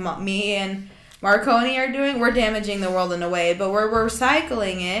bottle, like me and Marconi are doing, we're damaging the world in a way. But we're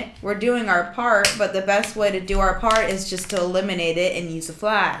recycling it. We're doing our part. But the best way to do our part is just to eliminate it and use a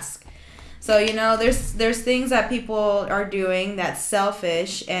flask. So, you know, there's things that people are doing that's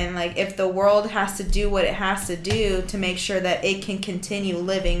selfish. And, like, if the world has to do what it has to do to make sure that it can continue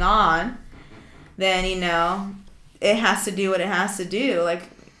living on, then, you know, it has to do what it has to do. Like,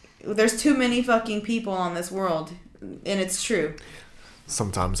 there's too many fucking people on this world, and it's true.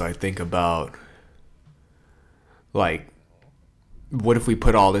 Sometimes I think about, like, what if we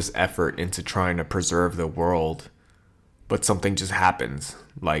put all this effort into trying to preserve the world, but something just happens,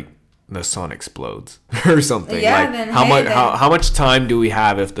 like the sun explodes or something? Yeah, like, then how much time do we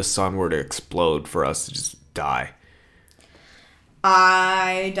have if the sun were to explode for us to just die?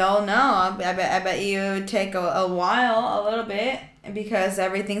 I don't know. I bet you it would take a while, a little bit, because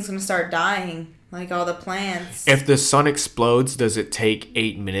everything's going to start dying, like all the plants. If the sun explodes, does it take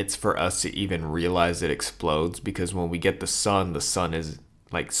 8 minutes for us to even realize it explodes? Because when we get the sun is,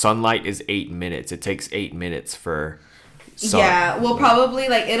 like, sunlight is 8 minutes. It takes 8 minutes for sun. Yeah, we'll probably,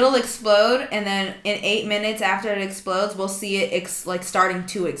 like, it'll explode, and then in 8 minutes after it explodes, we'll see it, like, starting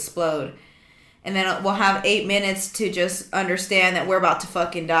to explode. And then we'll have 8 minutes to just understand that we're about to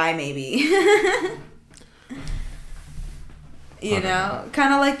fucking die, maybe. You know?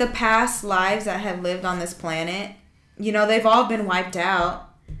 Kind of like the past lives that have lived on this planet. You know, they've all been wiped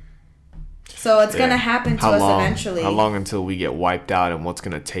out. So it's going to happen to us eventually. How long until we get wiped out, and what's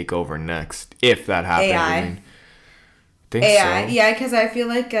going to take over next? If that happens. AI. I mean, think AI, so. yeah, because I feel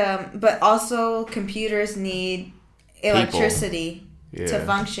like, but also computers need electricity to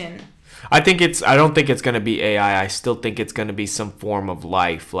function. I don't think it's going to be AI. I still think it's going to be some form of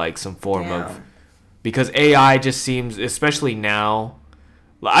life, like some form of, because AI just seems, especially now,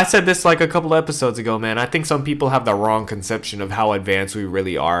 I said this like a couple episodes ago, man. I think some people have the wrong conception of how advanced we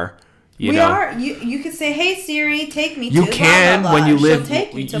really are. You know? Are. You could say, "Hey Siri, take me to you can blah, blah, blah." when you live. She'll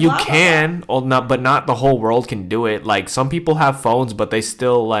take you to you blah, blah, can, blah. but not the whole world can do it. Like, some people have phones, but they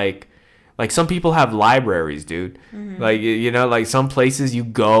still like some people have libraries, dude. Mm-hmm. Like, you know, like some places you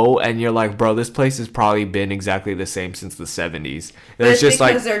go and you're like, bro, this place has probably been exactly the same since the 70s. But it's just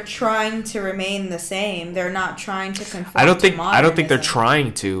because they're trying to remain the same. They're not trying to conform. I don't think they're modernism.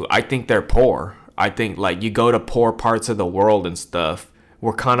 trying to. I think they're poor. I think, like, you go to poor parts of the world and stuff.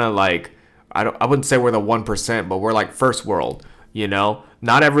 We're kind of like, I wouldn't say we're the 1%, but we're like first world. You know,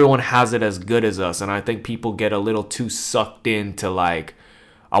 not everyone has it as good as us, and I think people get a little too sucked into, like,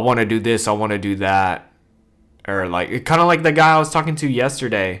 I want to do this, I want to do that. Or, like, kind of like the guy I was talking to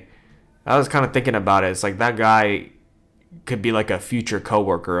yesterday. I was kind of thinking about it. It's like, that guy could be like a future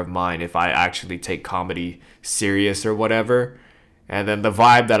coworker of mine if I actually take comedy serious or whatever. And then the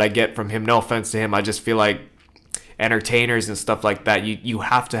vibe that I get from him, no offense to him, I just feel like entertainers and stuff like that, you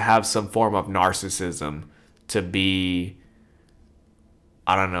have to have some form of narcissism to be,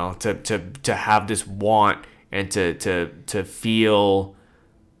 I don't know, to have this want and to feel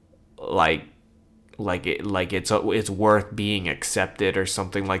like it's worth being accepted or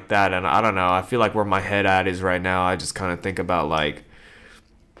something like that. And I don't know, I feel like where my head at is right now, I just kind of think about, like,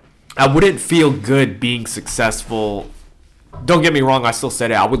 I wouldn't feel good being successful. Don't get me wrong, I still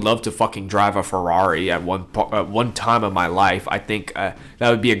said it, I would love to fucking drive a Ferrari at one time of my life. I think that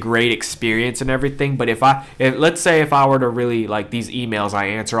would be a great experience and everything. But let's say if I were to really, like, these emails, I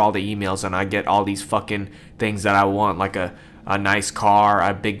answer all the emails and I get all these fucking things that I want, like a nice car,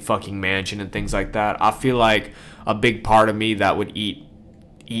 a big fucking mansion and things like that. I feel like a big part of me that would eat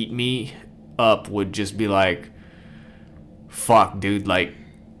me up would just be like, fuck, dude, like,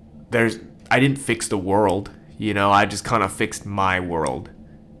 I didn't fix the world, you know, I just kind of fixed my world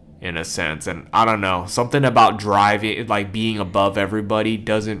in a sense. And I don't know, something about driving, like, being above everybody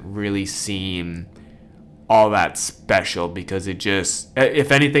doesn't really seem all that special, because it just,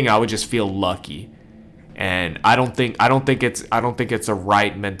 if anything, I would just feel lucky. And I don't think it's a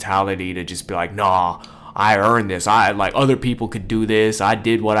right mentality to just be like, nah, I earned this. Like, other people could do this. I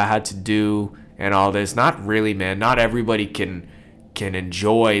did what I had to do and all this. Not really, man. Not everybody can can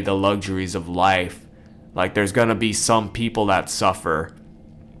enjoy the luxuries of life. Like, there's gonna be some people that suffer,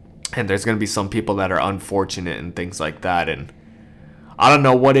 and there's gonna be some people that are unfortunate and things like that. And I don't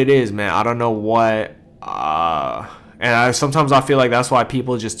know what it is, man. I don't know what. Sometimes I feel like that's why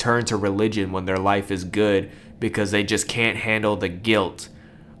people just turn to religion when their life is good, because they just can't handle the guilt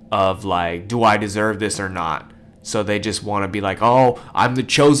of, like, do I deserve this or not? So they just want to be like, oh, I'm the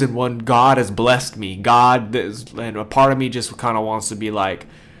chosen one. God has blessed me. And a part of me just kind of wants to be like,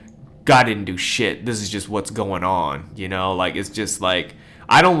 God didn't do shit. This is just what's going on. You know, like, it's just like,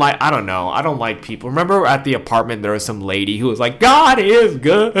 I don't like people. Remember at the apartment, there was some lady who was like, God is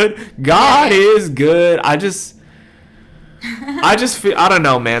good. God is good. I just feel, I don't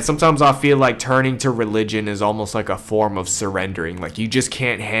know, man. Sometimes I feel like turning to religion is almost like a form of surrendering. Like, you just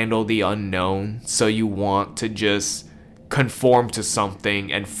can't handle the unknown, so you want to just conform to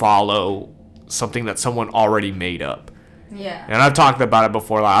something and follow something that someone already made up. Yeah. And I've talked about it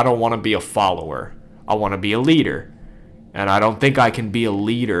before. Like, I don't want to be a follower. I want to be a leader. And I don't think I can be a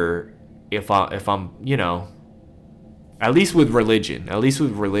leader if I'm, you know, at least with religion.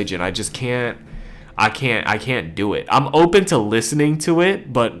 I just can't. I can't do it. I'm open to listening to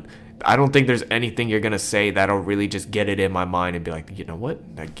it, but I don't think there's anything you're gonna say that'll really just get it in my mind and be like, you know what,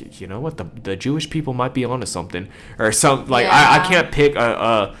 the Jewish people might be onto something, or some, like, I can't pick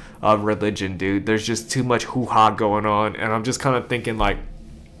a religion, dude. There's just too much hoo-ha going on, and I'm just kind of thinking, like,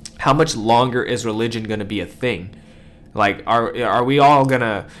 how much longer is religion gonna be a thing? Like, are we all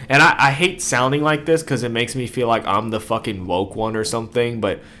gonna... And I hate sounding like this because it makes me feel like I'm the fucking woke one or something,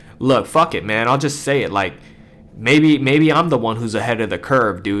 but look, fuck it, man. I'll just say it. Like, maybe I'm the one who's ahead of the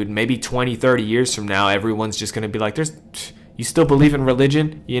curve, dude. Maybe 20, 30 years from now, everyone's just gonna be like, you still believe in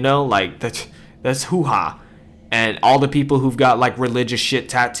religion? You know? Like, that's hoo-ha. And all the people who've got, like, religious shit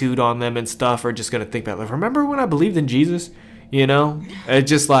tattooed on them and stuff are just gonna think that, like, remember when I believed in Jesus? You know? It's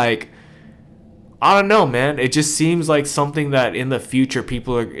just like... I don't know, man. It just seems like something that in the future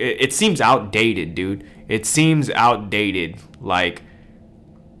people are... It seems outdated, dude. It seems outdated. Like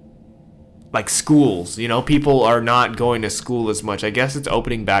schools, you know? People are not going to school as much. I guess it's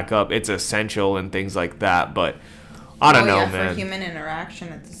opening back up. It's essential and things like that, but I don't know, man. For human interaction,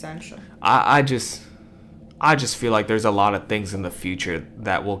 it's essential. I just feel like there's a lot of things in the future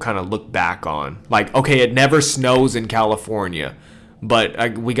that we'll kind of look back on. Like, okay, it never snows in California.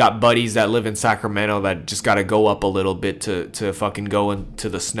 But we got buddies that live in Sacramento that just got to go up a little bit to fucking go into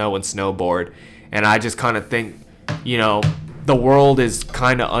the snow and snowboard. And I just kind of think, you know, the world is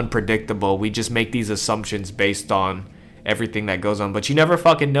kind of unpredictable. We just make these assumptions based on everything that goes on. But you never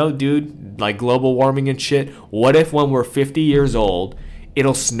fucking know, dude. Like global warming and shit. What if when we're 50 years old,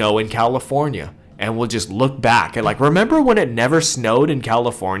 it'll snow in California? And we'll just look back and like, remember when it never snowed in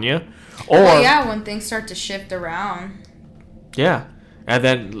California? Or yeah, when things start to shift around. Yeah, and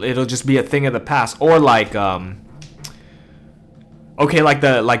then it'll just be a thing of the past. Or like, okay, like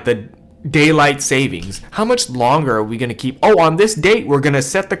the daylight savings. How much longer are we gonna keep? Oh, on this date we're gonna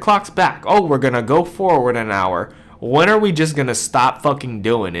set the clocks back. Oh, we're gonna go forward an hour. When are we just gonna stop fucking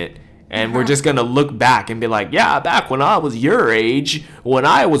doing it? And we're just gonna look back and be like, yeah, back when I was your age, when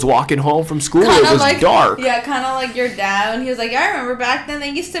I was walking home from school, it was like, dark. Yeah, kind of like your dad when he was like, I remember back then they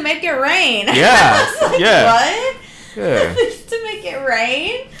used to make it rain. Yeah, like, yeah. What? Yeah. They used to make it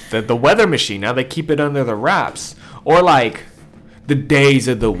rain? The weather machine, now they keep it under the wraps. Or like, the days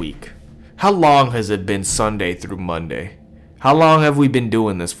of the week. How long has it been Sunday through Monday? How long have we been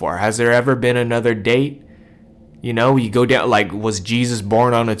doing this for? Has there ever been another date? You know, you go down, like, was Jesus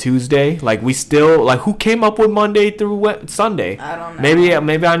born on a Tuesday? Like, we still, like, who came up with Monday through Sunday? I don't know.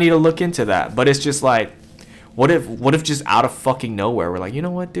 Maybe I need to look into that. But it's just like, what if just out of fucking nowhere, we're like, you know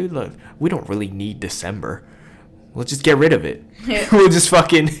what, dude, look, we don't really need December. We'll just get rid of it. Yeah. We'll just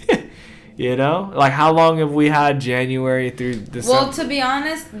fucking, you know? Like, how long have we had January through December? Well, to be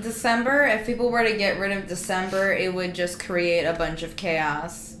honest, December, if people were to get rid of December, it would just create a bunch of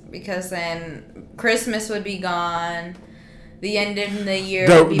chaos. Because then Christmas would be gone. The end of the year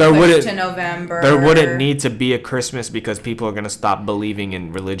would be pushed to November. There wouldn't need to be a Christmas because people are going to stop believing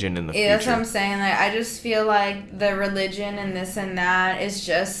in religion in the future. That's what I'm saying. Like, I just feel like the religion and this and that is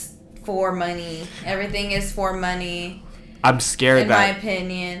just for money. Everything is for money. I'm scared that, in my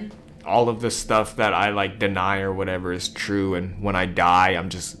opinion, all of the stuff that I like deny or whatever is true, and when I die, I'm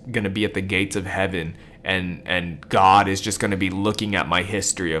just going to be at the gates of heaven. And God is just going to be looking at my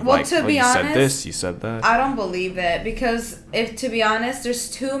history of like, oh, you said this, you said that. I don't believe that because to be honest,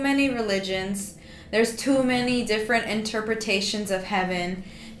 there's too many religions. There's too many different interpretations of heaven,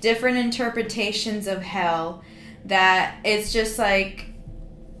 different interpretations of hell, that it's just like,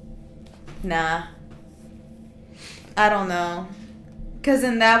 nah. I don't know. Because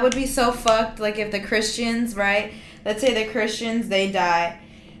then that would be so fucked. Like if the Christians, right? Let's say the Christians, they die.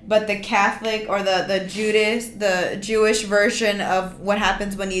 But the Catholic or the Jewish version of what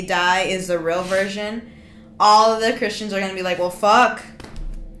happens when you die is the real version. All of the Christians are going to be like, well, fuck.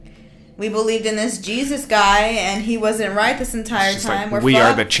 We believed in this Jesus guy and he wasn't right this entire Just time. like, We're we are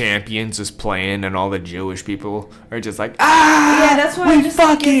fucked. the champions is playing, and all the Jewish people are just like, ah, Yeah, that's why we I just think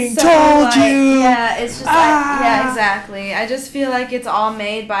fucking it's so, told like, you. Yeah, it's just Ah. like, yeah, exactly. I just feel like it's all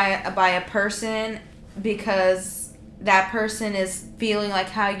made by a person because that person is feeling like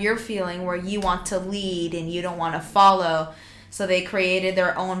how you're feeling, where you want to lead and you don't want to follow. So they created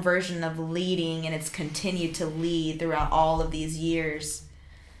their own version of leading, and it's continued to lead throughout all of these years,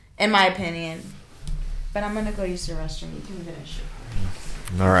 in my opinion. But I'm gonna go use the restroom. You can finish.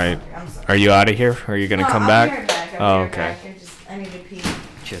 All right. I'm sorry. Are you out of here? Are you going to come I'll back? be right back. Oh, I'll be right okay. back. I need to pee.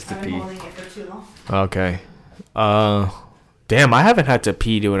 Just to I've been pee. holding it for too long. Okay. Damn, I haven't had to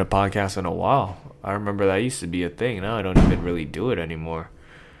pee doing a podcast in a while. I remember that used to be a thing. Now I don't even really do it anymore.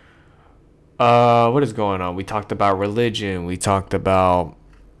 What is going on? We talked about religion. We talked about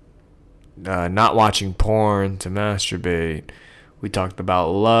not watching porn to masturbate. We talked about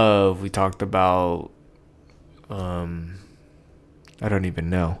love. We talked about I don't even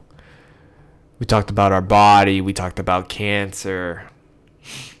know. We talked about our body. We talked about cancer.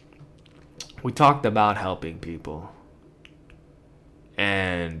 We talked about helping people.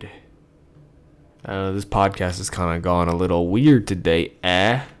 And this podcast has kind of gone a little weird today.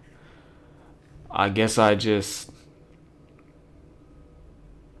 I guess I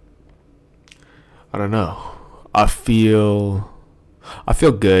don't know. I feel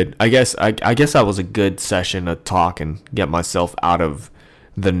good. I guess that was a good session to talk and get myself out of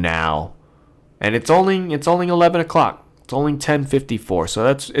the now. And it's only 11 o'clock. It's only 10:54. So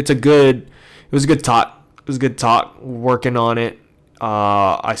it was a good talk. It was a good talk. Working on it.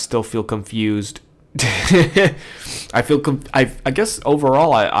 I still feel confused. I guess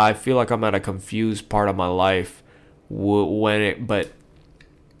overall I feel like I'm at a confused part of my life but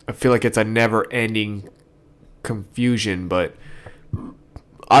I feel like it's a never-ending confusion. But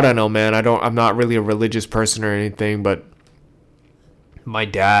I don't know, man. I'm not really a religious person or anything, but my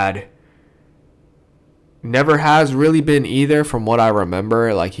dad never has really been either, from what I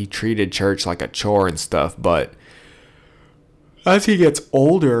remember. Like, he treated church like a chore and stuff, but as he gets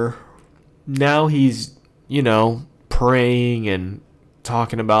older, now he's, praying and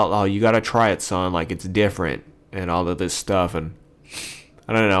talking about, oh, you gotta try it, son, like it's different and all of this stuff. And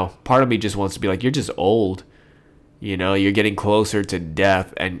I don't know, part of me just wants to be like, you're just old, you're getting closer to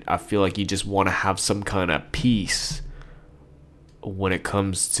death, and I feel like you just want to have some kind of peace when it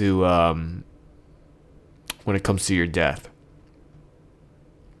comes to your death.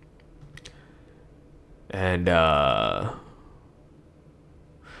 And I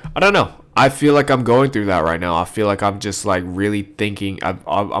don't know. I feel like I'm going through that right now. I feel like I'm just like really thinking.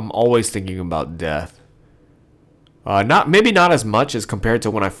 I'm always thinking about death. Maybe not as much as compared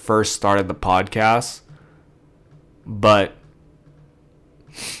to when I first started the podcast, but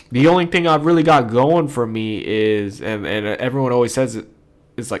the only thing I've really got going for me is, and everyone always says it,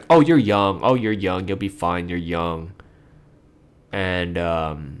 it's like, oh, you're young. Oh, you're young. You'll be fine. You're young. And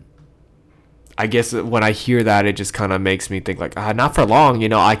I guess when I hear that, it just kind of makes me think like, not for long.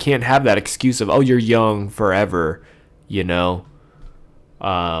 I can't have that excuse of, oh, you're young forever. And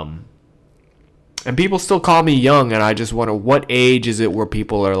people still call me young, and I just wonder, what age is it where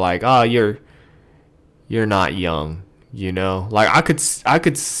people are like, oh, you're not young. Like I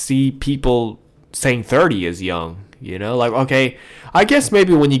could see people saying 30 is young. Like, okay, I guess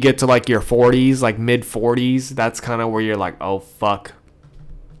maybe when you get to like your 40s, like mid 40s, that's kind of where you're like, oh fuck,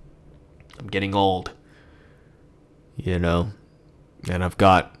 I'm getting old. And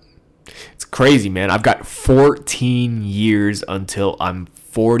it's crazy, man. I've got 14 years until I'm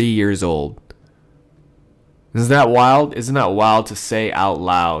 40 years old. Isn't that wild? Isn't that wild to say out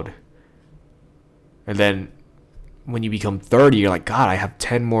loud? And then when you become 30, you're like, God, I have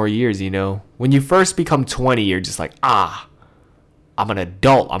 10 more years, When you first become 20, you're just like, I'm an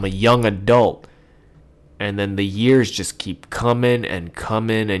adult. I'm a young adult. And then the years just keep coming, and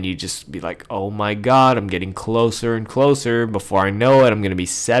you just be like, oh my God, I'm getting closer and closer. Before I know it, I'm going to be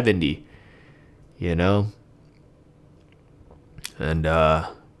 70, And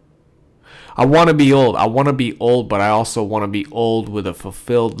I want to be old. I want to be old, but I also want to be old with a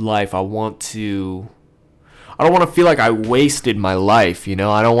fulfilled life. I don't want to feel like I wasted my life, I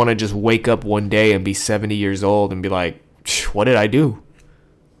don't want to just wake up one day and be 70 years old and be like, what did I do?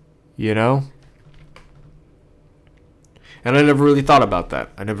 And I never really thought about that.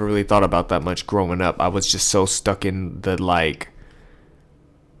 I never really thought about that much growing up. I was just so stuck in the, like,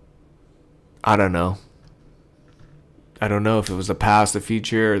 I don't know. I don't know if it was the past, the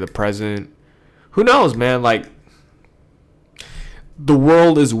future, or the present. Who knows, man? Like, the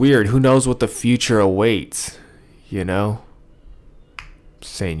world is weird. Who knows what the future awaits, you know?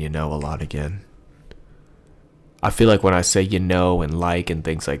 Saying you know a lot again. I feel like when I say you know and like and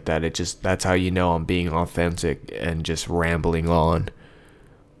things like that, that's how you know I'm being authentic and just rambling on.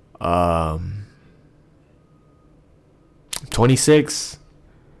 26,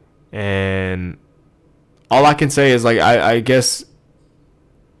 and all I can say is, like, I guess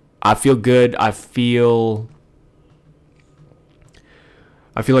I feel good. I feel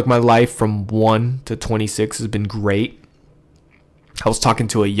like my life from 1 to 26 has been great. I was talking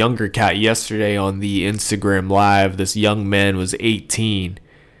to a younger cat yesterday on the Instagram live. This young man was 18,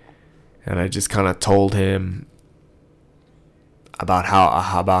 and I just kind of told him about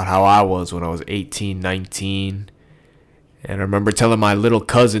how I was when I was 18, 19. And I remember telling my little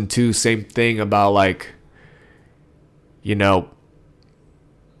cousin too, same thing about, like, you know,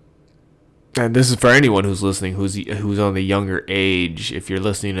 and this is for anyone who's listening, who's on the younger age. If you're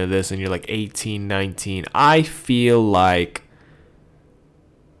listening to this and you're like 18, 19, I feel like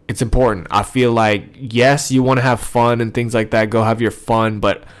it's important. I feel like, yes, you want to have fun and things like that. Go have your fun,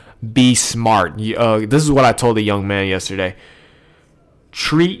 but be smart. This is what I told a young man yesterday.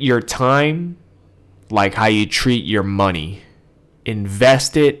 Treat your time like how you treat your money.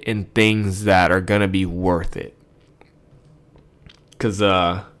 Invest it in things that are going to be worth it. Because,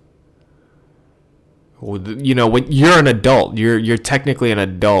 you know, when you're an adult, you're technically an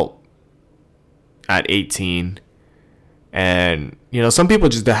adult at 18. And, you know, some people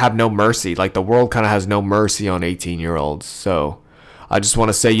just have no mercy. Like, the world kind of has no mercy on 18-year-olds. So I just want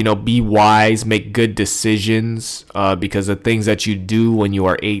to say, you know, be wise, make good decisions, because the things that you do when you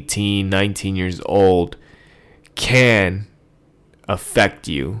are 18, 19 years old can affect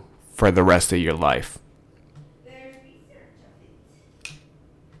you for the rest of your life.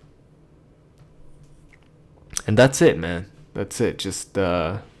 And that's it, man. That's it. Just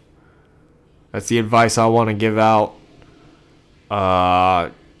that's the advice I want to give out.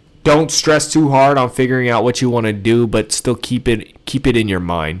 Don't stress too hard on figuring out what you want to do, but still keep it in your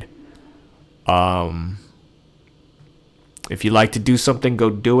mind. If you like to do something, go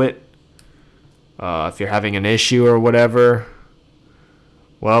do it. If you're having an issue or whatever,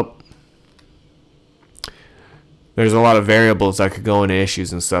 well, there's a lot of variables that could go into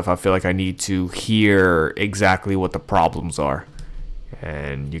issues and stuff. I feel like I need to hear exactly what the problems are.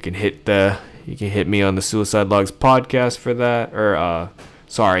 And you can hit me on the Suicide Logs podcast for that, or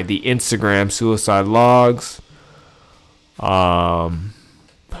the Instagram Suicide Logs. I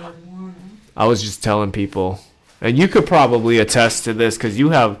was just telling people, and you could probably attest to this because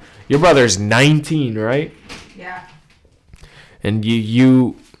your brother's 19, right? Yeah. And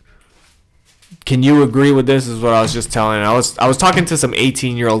you can you agree with this? Is what I was just telling. I was talking to some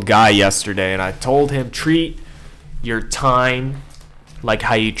 18-year-old guy yesterday, and I told him, treat your time like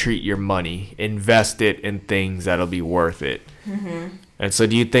how you treat your money. Invest it in things that'll be worth it. Mm-hmm. And so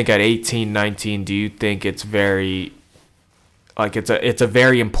do you think at 18, 19, do you think it's very, like, it's a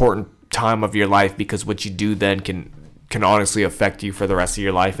very important time of your life because what you do then can honestly affect you for the rest of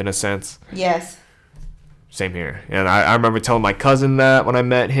your life in a sense? Yes. Same here. And I remember telling my cousin that when I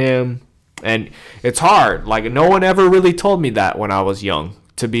met him. And it's hard. Like, no one ever really told me that when I was young,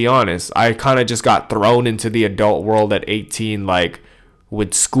 to be honest. I kind of just got thrown into the adult world at 18, like,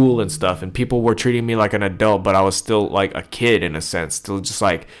 with school and stuff. And people were treating me like an adult, but I was still, like, a kid in a sense. Still just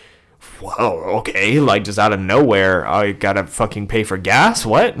like, whoa, okay. Like, just out of nowhere, I gotta fucking pay for gas?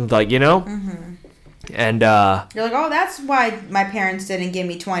 What? Like, you know? Mm-hmm. And, you're like, oh, that's why my parents didn't give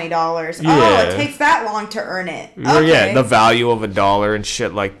me $20. Yeah. Oh, it takes that long to earn it. Okay. Yeah, the value of $1 and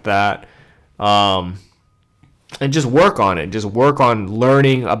shit like that. And just work on it. Just work on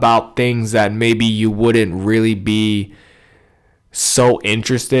learning about things that maybe you wouldn't really be so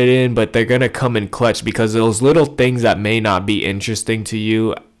interested in, but they're going to come in clutch because those little things that may not be interesting to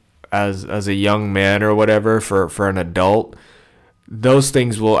you as a young man or whatever for an adult, those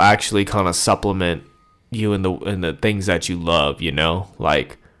things will actually kind of supplement you in the things that you love, you know?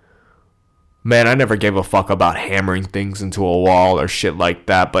 Like, man, I never gave a fuck about hammering things into a wall or shit like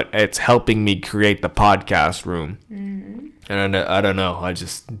that, but it's helping me create the podcast room. Mm-hmm. And I don't know. I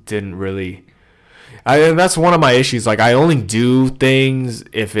just didn't really. And that's one of my issues. Like, I only do things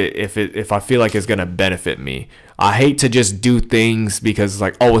if I feel like it's gonna benefit me. I hate to just do things because it's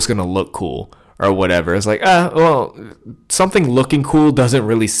like, oh, it's gonna look cool or whatever. It's like, well, something looking cool doesn't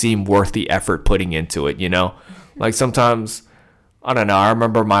really seem worth the effort putting into it, you know? Like, sometimes I don't know. I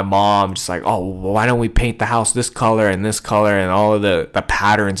remember my mom just like, oh, why don't we paint the house this color and all of the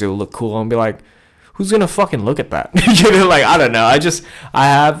patterns? It will look cool. And be like, who's going to fucking look at that? You know, like, I don't know.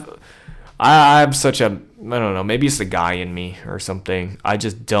 I'm such a, I don't know. Maybe it's the guy in me or something. I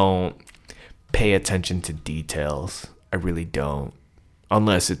just don't pay attention to details. I really don't.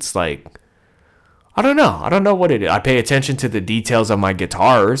 Unless it's like, I don't know. I don't know what it is. I pay attention to the details of my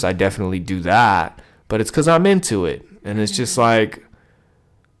guitars. I definitely do that. But it's because I'm into it. And it's just like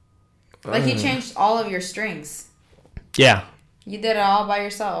you changed all of your strings. Yeah. You did it all by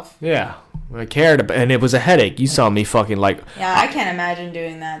yourself. Yeah. I cared about, and it was a headache. You saw me fucking like. Yeah, I can't imagine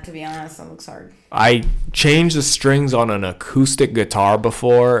doing that, to be honest. That looks hard. I changed the strings on an acoustic guitar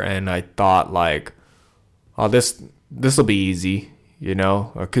before, and I thought like, oh, this will be easy, you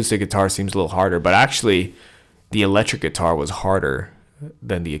know? Acoustic guitar seems a little harder, but actually the electric guitar was harder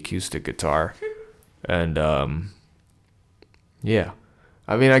than the acoustic guitar. And yeah.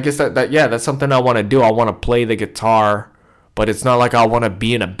 I mean, I guess that's something I want to do. I want to play the guitar, but it's not like I want to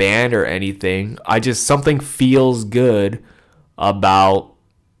be in a band or anything. Something feels good about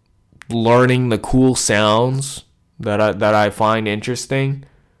learning the cool sounds that I find interesting.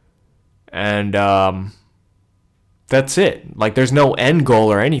 And that's it. Like, there's no end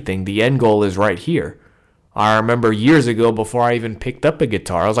goal or anything. The end goal is right here. I remember years ago, before I even picked up a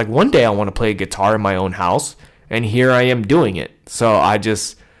guitar, I was like, one day I want to play a guitar in my own house. And here I am doing it. So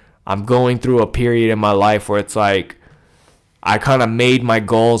I'm going through a period in my life where it's like, I kind of made my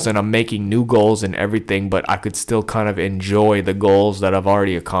goals and I'm making new goals and everything, but I could still kind of enjoy the goals that I've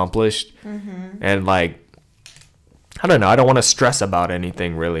already accomplished. Mm-hmm. And like, I don't know. I don't want to stress about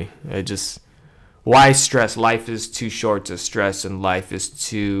anything really. Why stress? Life is too short to stress, and life is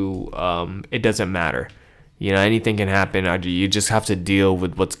too, it doesn't matter. You know, anything can happen. You just have to deal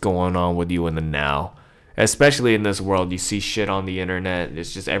with what's going on with you in the now. Especially in this world, you see shit on the internet.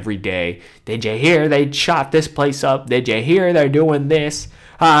 It's just every day. Did you hear they shot this place up? Did you hear they're doing this?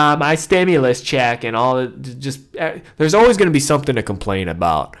 My stimulus check and all. There's always going to be something to complain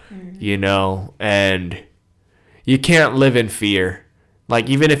about, you know? And you can't live in fear. Like,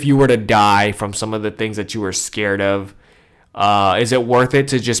 even if you were to die from some of the things that you were scared of, is it worth it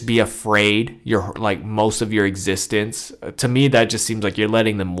to just be afraid most of your existence? To me, that just seems like you're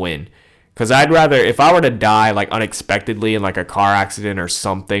letting them win. Because I'd rather, if I were to die like unexpectedly in like a car accident or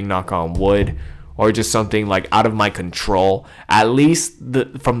something, knock on wood, or just something like out of my control, at least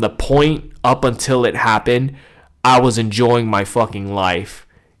from the point up until it happened, I was enjoying my fucking life.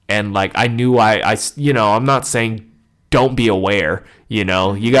 And like, I knew you know, I'm not saying don't be aware, you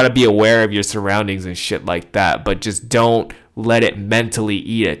know, you got to be aware of your surroundings and shit like that, but just don't let it mentally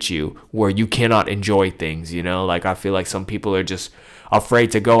eat at you where you cannot enjoy things, you know? Like, I feel like some people are just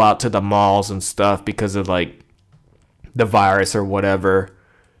afraid to go out to the malls and stuff because of like the virus or whatever.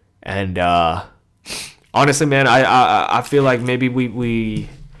 And honestly, man, I feel like maybe we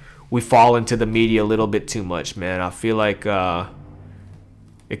fall into the media a little bit too much, man. I feel like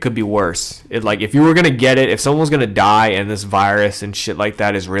it could be worse. If you were gonna get it, if someone was gonna die and this virus and shit like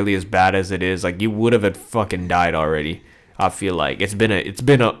that is really as bad as it is, like, you would have fucking died already. I feel like it's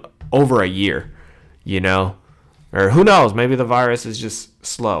been over a year, you know. Or who knows? Maybe the virus is just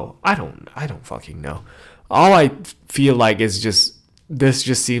slow. I don't fucking know. All I feel like is this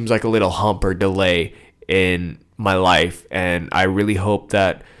just seems like a little hump or delay in my life, and I really hope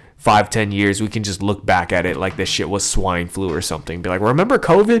that 5-10 years we can just look back at it like this shit was swine flu or something. Be like, remember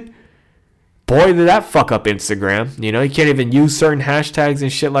COVID? Boy, did that fuck up Instagram. You know, you can't even use certain hashtags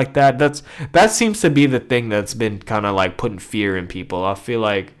and shit like that. That seems to be the thing that's been kind of like putting fear in people. I feel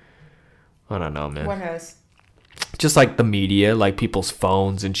like, I don't know, man. What has? Just like the media, like people's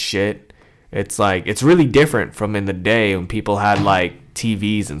phones and shit. It's like, it's really different from in the day when people had like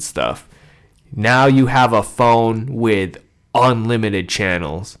TVs and stuff. Now you have a phone with unlimited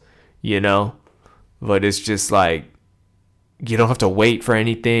channels, you know? But it's just like, you don't have to wait for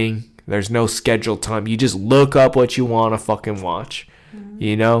anything. There's no scheduled time. You just look up what you want to fucking watch,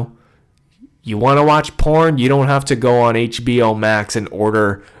 you know? You want to watch porn? You don't have to go on HBO Max and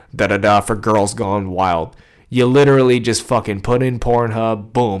order for Girls Gone Wild. You literally just fucking put in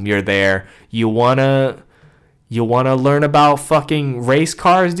Pornhub, boom, you're there. You wanna learn about fucking race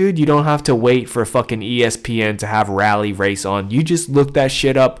cars, dude? You don't have to wait for fucking ESPN to have Rally Race on. You just look that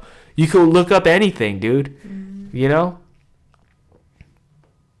shit up. You could look up anything, dude. You know?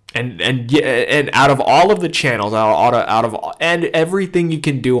 And out of all of the channels, and everything you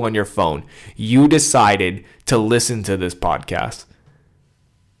can do on your phone, you decided to listen to this podcast.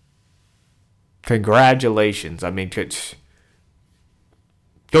 Congratulations. I mean,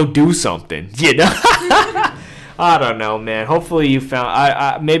 go do something, you know? I don't know, man. Hopefully you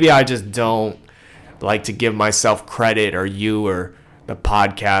found. Maybe I just don't like to give myself credit, or you, or the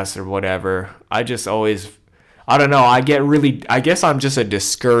podcast, or whatever. I just always. I don't know. I guess I'm just a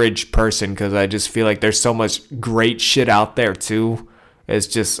discouraged person because I just feel like there's so much great shit out there too. I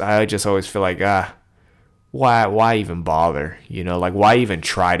just always feel like why even bother? You know, like why even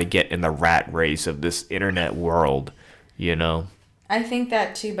try to get in the rat race of this internet world? You know. I think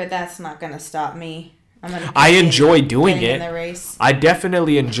that too, but that's not gonna stop me. I enjoy doing getting it. in the race. I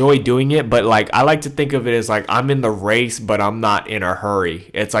definitely enjoy doing it, but like I like to think of it as like I'm in the race, but I'm not in a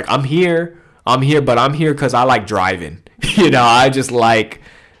hurry. It's like I'm here, but I'm here because I like driving. You know, I just like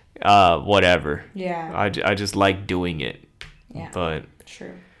whatever. Yeah. I just like doing it. Yeah. But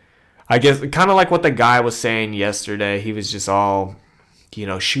True. I guess kind of like what the guy was saying yesterday. He was just all, you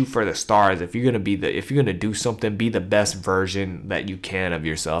know, shoot for the stars. If you're gonna do something, be the best version that you can of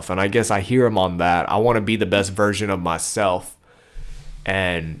yourself. And I guess I hear him on that. I want to be the best version of myself.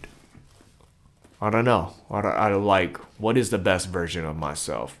 And I don't know. I like, what is the best version of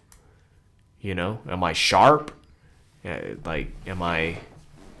myself? You know, am I sharp? Like, am I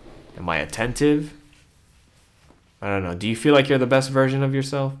attentive? I don't know. Do you feel like you're the best version of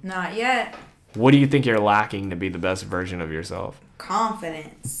yourself? Not yet. What do you think you're lacking to be the best version of yourself?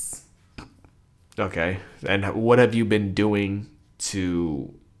 Confidence. Okay. And what have you been doing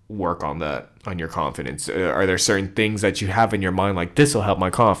to work on that, on your confidence? Are there certain things that you have in your mind, like, this will help my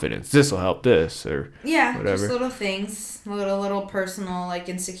confidence, this will help this, or Yeah, whatever? just little things. Little personal, like,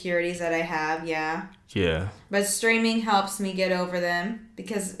 insecurities that I have, yeah. Yeah. But streaming helps me get over them,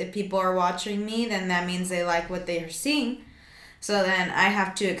 because if people are watching me, then that means they like what they are seeing. So then I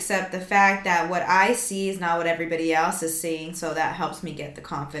have to accept the fact that what I see is not what everybody else is seeing. So that helps me get the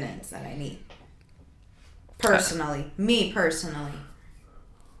confidence that I need. Personally. Me personally.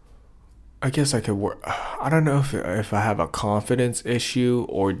 I guess I could work. I don't know if I have a confidence issue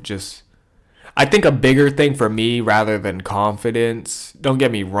or just. I think a bigger thing for me rather than confidence. Don't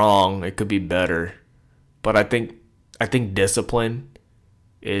get me wrong, it could be better, but I think discipline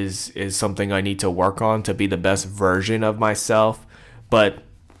is something I need to work on to be the best version of myself. But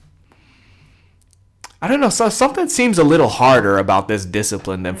I don't know, so something seems a little harder about this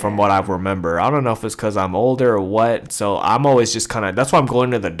discipline than from what I remember. I don't know if it's because I'm older or what. So I'm always just kind of, that's why I'm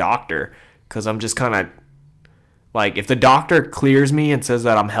going to the doctor, because I'm just kind of like, if the doctor clears me and says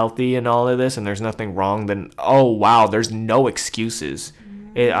that I'm healthy and all of this and there's nothing wrong, then oh wow, there's no excuses.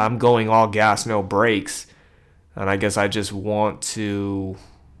 I'm going all gas, no brakes. And I guess I just want to,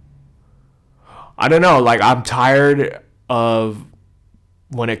 I don't know, like I'm tired of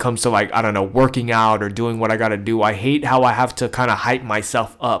when it comes to like, I don't know, working out or doing what I got to do. I hate how I have to kind of hype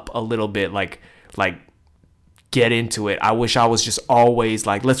myself up a little bit, like get into it. I wish I was just always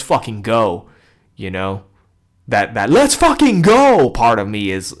like, let's fucking go, you know? That let's fucking go part of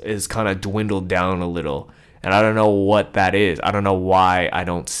me is kind of dwindled down a little. And I don't know what that is. I don't know why I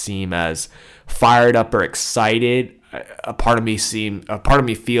don't seem as fired up or excited. A part of me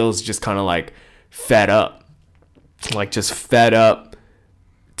feels just kind of like fed up, like just fed up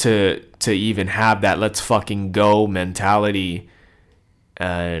to even have that let's fucking go mentality.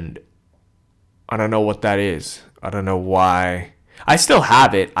 And I don't know what that is. I don't know why. I still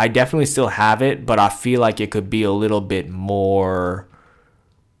have it. I definitely still have it, but I feel like it could be a little bit more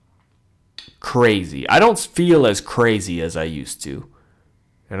crazy. I don't feel as crazy as I used to.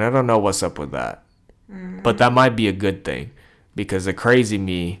 And I don't know what's up with that. But that might be a good thing, because the crazy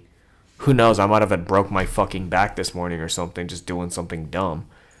me, who knows, I might have had broke my fucking back this morning or something, just doing something dumb.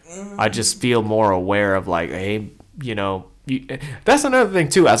 I just feel more aware of like, hey, you know, that's another thing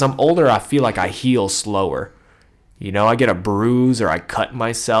too. As I'm older, I feel like I heal slower. You know, I get a bruise or I cut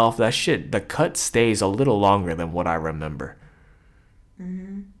myself. That shit, the cut stays a little longer than what I remember.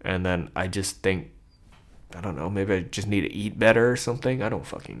 And then I just think, I don't know, maybe I just need to eat better or something. I don't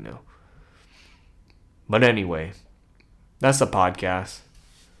fucking know. But anyway, that's the podcast.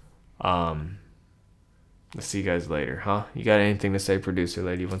 Let's see you guys later, huh? You got anything to say, producer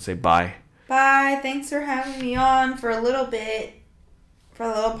lady? You want to say bye? Bye. Thanks for having me on for a little bit. For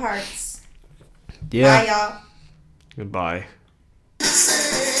little parts. Yeah. Bye, y'all. Goodbye.